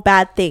good or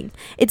bad thing.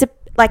 It's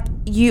like,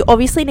 you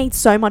obviously need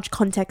so much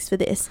context for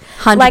this.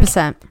 100%. Like,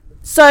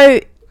 so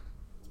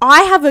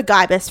I have a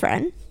guy best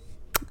friend.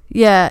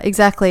 Yeah,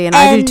 exactly. And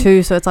I do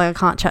too, so it's like I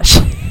can't chat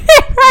shit. So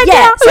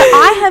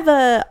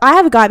I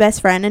have a guy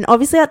best friend, and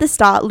obviously at the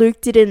start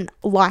Luke didn't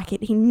like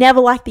it. He never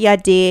liked the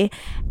idea,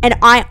 and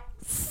I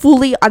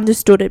fully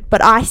understood it,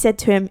 but I said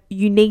to him,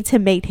 you need to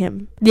meet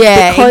him.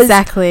 Yeah,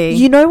 exactly.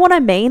 You know what I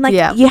mean? Like,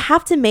 you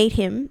have to meet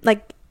him.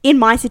 Like, in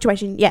my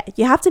situation,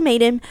 you have to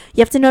meet him.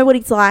 You have to know what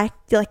he's like.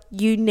 Like,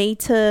 you need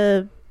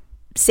to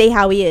see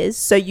how he is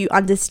so you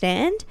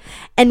understand.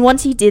 And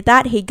once he did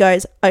that, he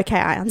goes, okay,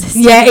 I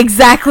understand. Yeah,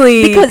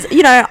 exactly. Because,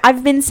 you know,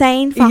 I've been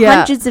saying for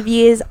hundreds of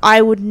years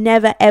I would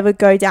never ever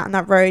go down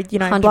that road, you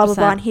know, 100%. Blah blah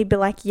blah, and he'd be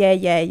like,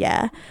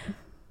 yeah,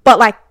 but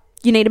like,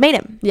 you need to meet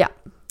him. Yeah.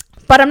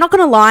 But I'm not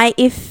gonna lie,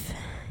 if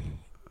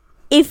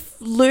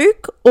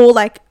Luke or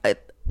like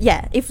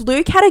if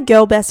Luke had a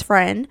girl best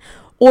friend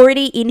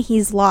already in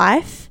his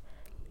life,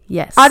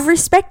 yes, I'd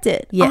respect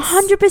it. Yes,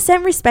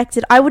 100% respect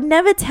it. I would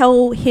never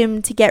tell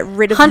him to get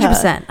rid of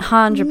 100%,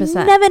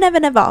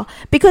 100%. Never.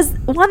 Because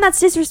one, that's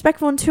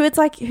disrespectful, and two, it's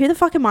like, who the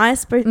fuck am I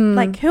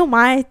like, who am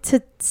I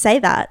to say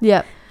that?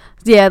 Yeah,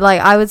 like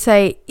I would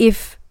say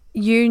if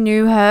you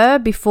knew her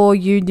before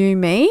you knew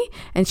me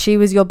and she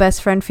was your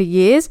best friend for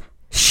years,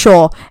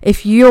 sure.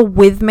 If you're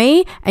with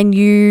me and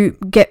you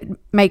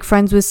make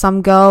friends with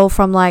some girl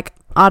from, like,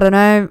 I don't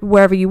know,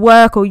 wherever you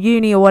work or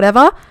uni or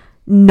whatever,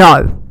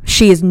 no,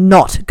 she is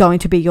not going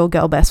to be your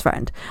girl best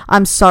friend.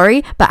 I'm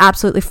sorry, but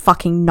absolutely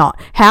fucking not.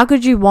 How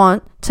could you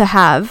want to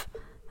have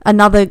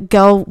another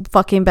girl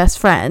fucking best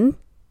friend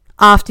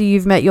after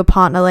you've met your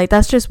partner? Like,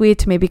 that's just weird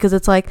to me, because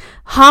it's like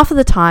half of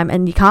the time,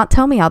 and you can't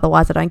tell me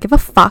otherwise, I don't give a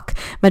fuck,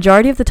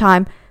 majority of the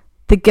time,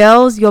 the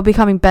girls you're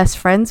becoming best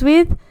friends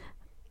with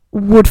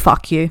would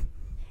fuck you.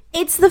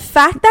 It's the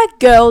fact that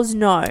girls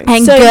know,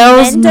 and so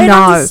girls men don't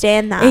know.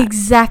 Understand that.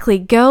 Exactly,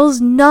 girls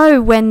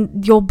know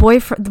when your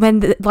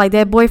boyfriend, like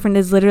their boyfriend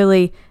is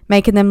literally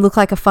making them look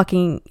like a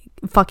fucking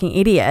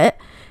idiot.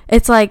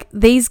 It's like,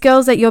 these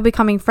girls that you're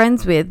becoming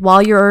friends with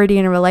while you're already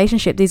in a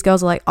relationship, these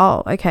girls are like,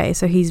 oh, okay,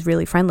 so he's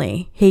really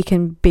friendly. He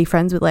can be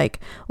friends with like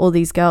all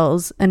these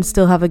girls and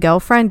still have a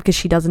girlfriend because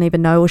she doesn't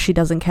even know or she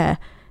doesn't care.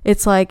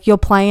 It's like you're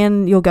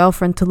playing your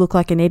girlfriend to look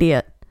like an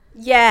idiot.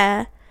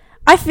 Yeah.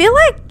 I feel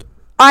like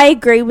I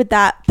agree with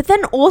that, but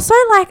then also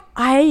like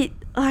I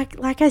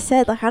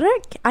said, like I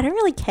don't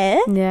really care.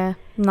 Yeah,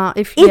 not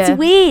if it's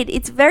weird.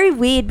 It's very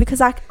weird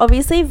because, like,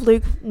 obviously if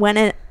Luke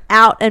went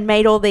out and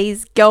made all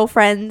these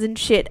girlfriends and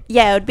shit,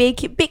 it would be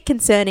a bit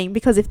concerning,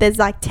 because if there's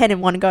like 10 in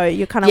one go,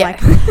 you're kind of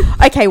like,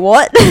 okay,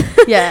 what?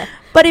 Yeah.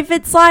 But if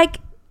it's like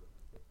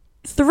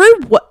through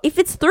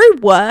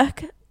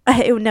work,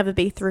 it would never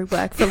be through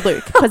work for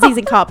Luke because he's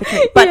in carpentry.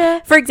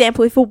 But for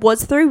example, if it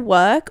was through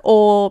work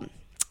or,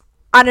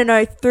 I don't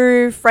know,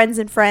 through friends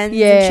and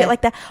shit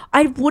like that,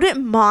 I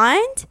wouldn't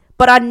mind,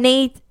 but I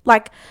need,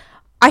 like,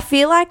 I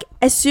feel like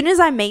as soon as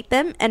I meet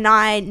them and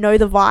I know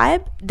the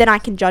vibe, then I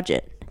can judge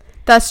it.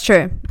 That's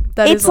true.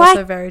 That It's is also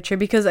like- very true,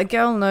 because a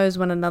girl knows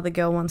when another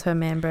girl wants her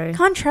man, bro.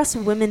 Can't trust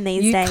women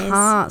these You days.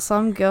 can't.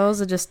 Some girls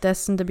are just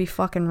destined to be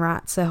fucking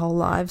rats their whole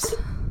lives.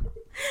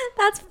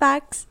 That's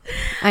facts.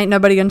 Ain't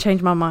nobody gonna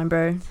change my mind,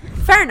 bro.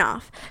 Fair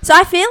enough. So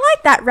I feel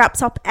like that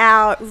wraps up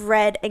our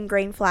red and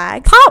green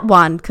flags. Part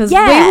 1, because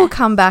Yeah. we will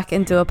come back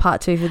and do a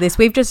part 2 for this.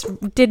 We've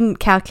just didn't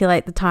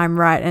calculate the time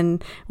right,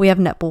 and we have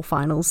netball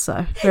finals,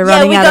 so we're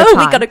running out of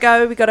time. We gotta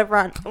go. We gotta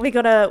run. We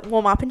gotta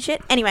warm up and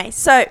shit. Anyway,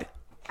 so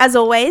as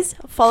always,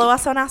 follow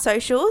us on our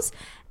socials,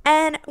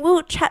 and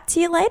we'll chat to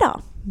you later.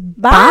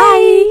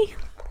 Bye.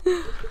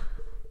 Bye.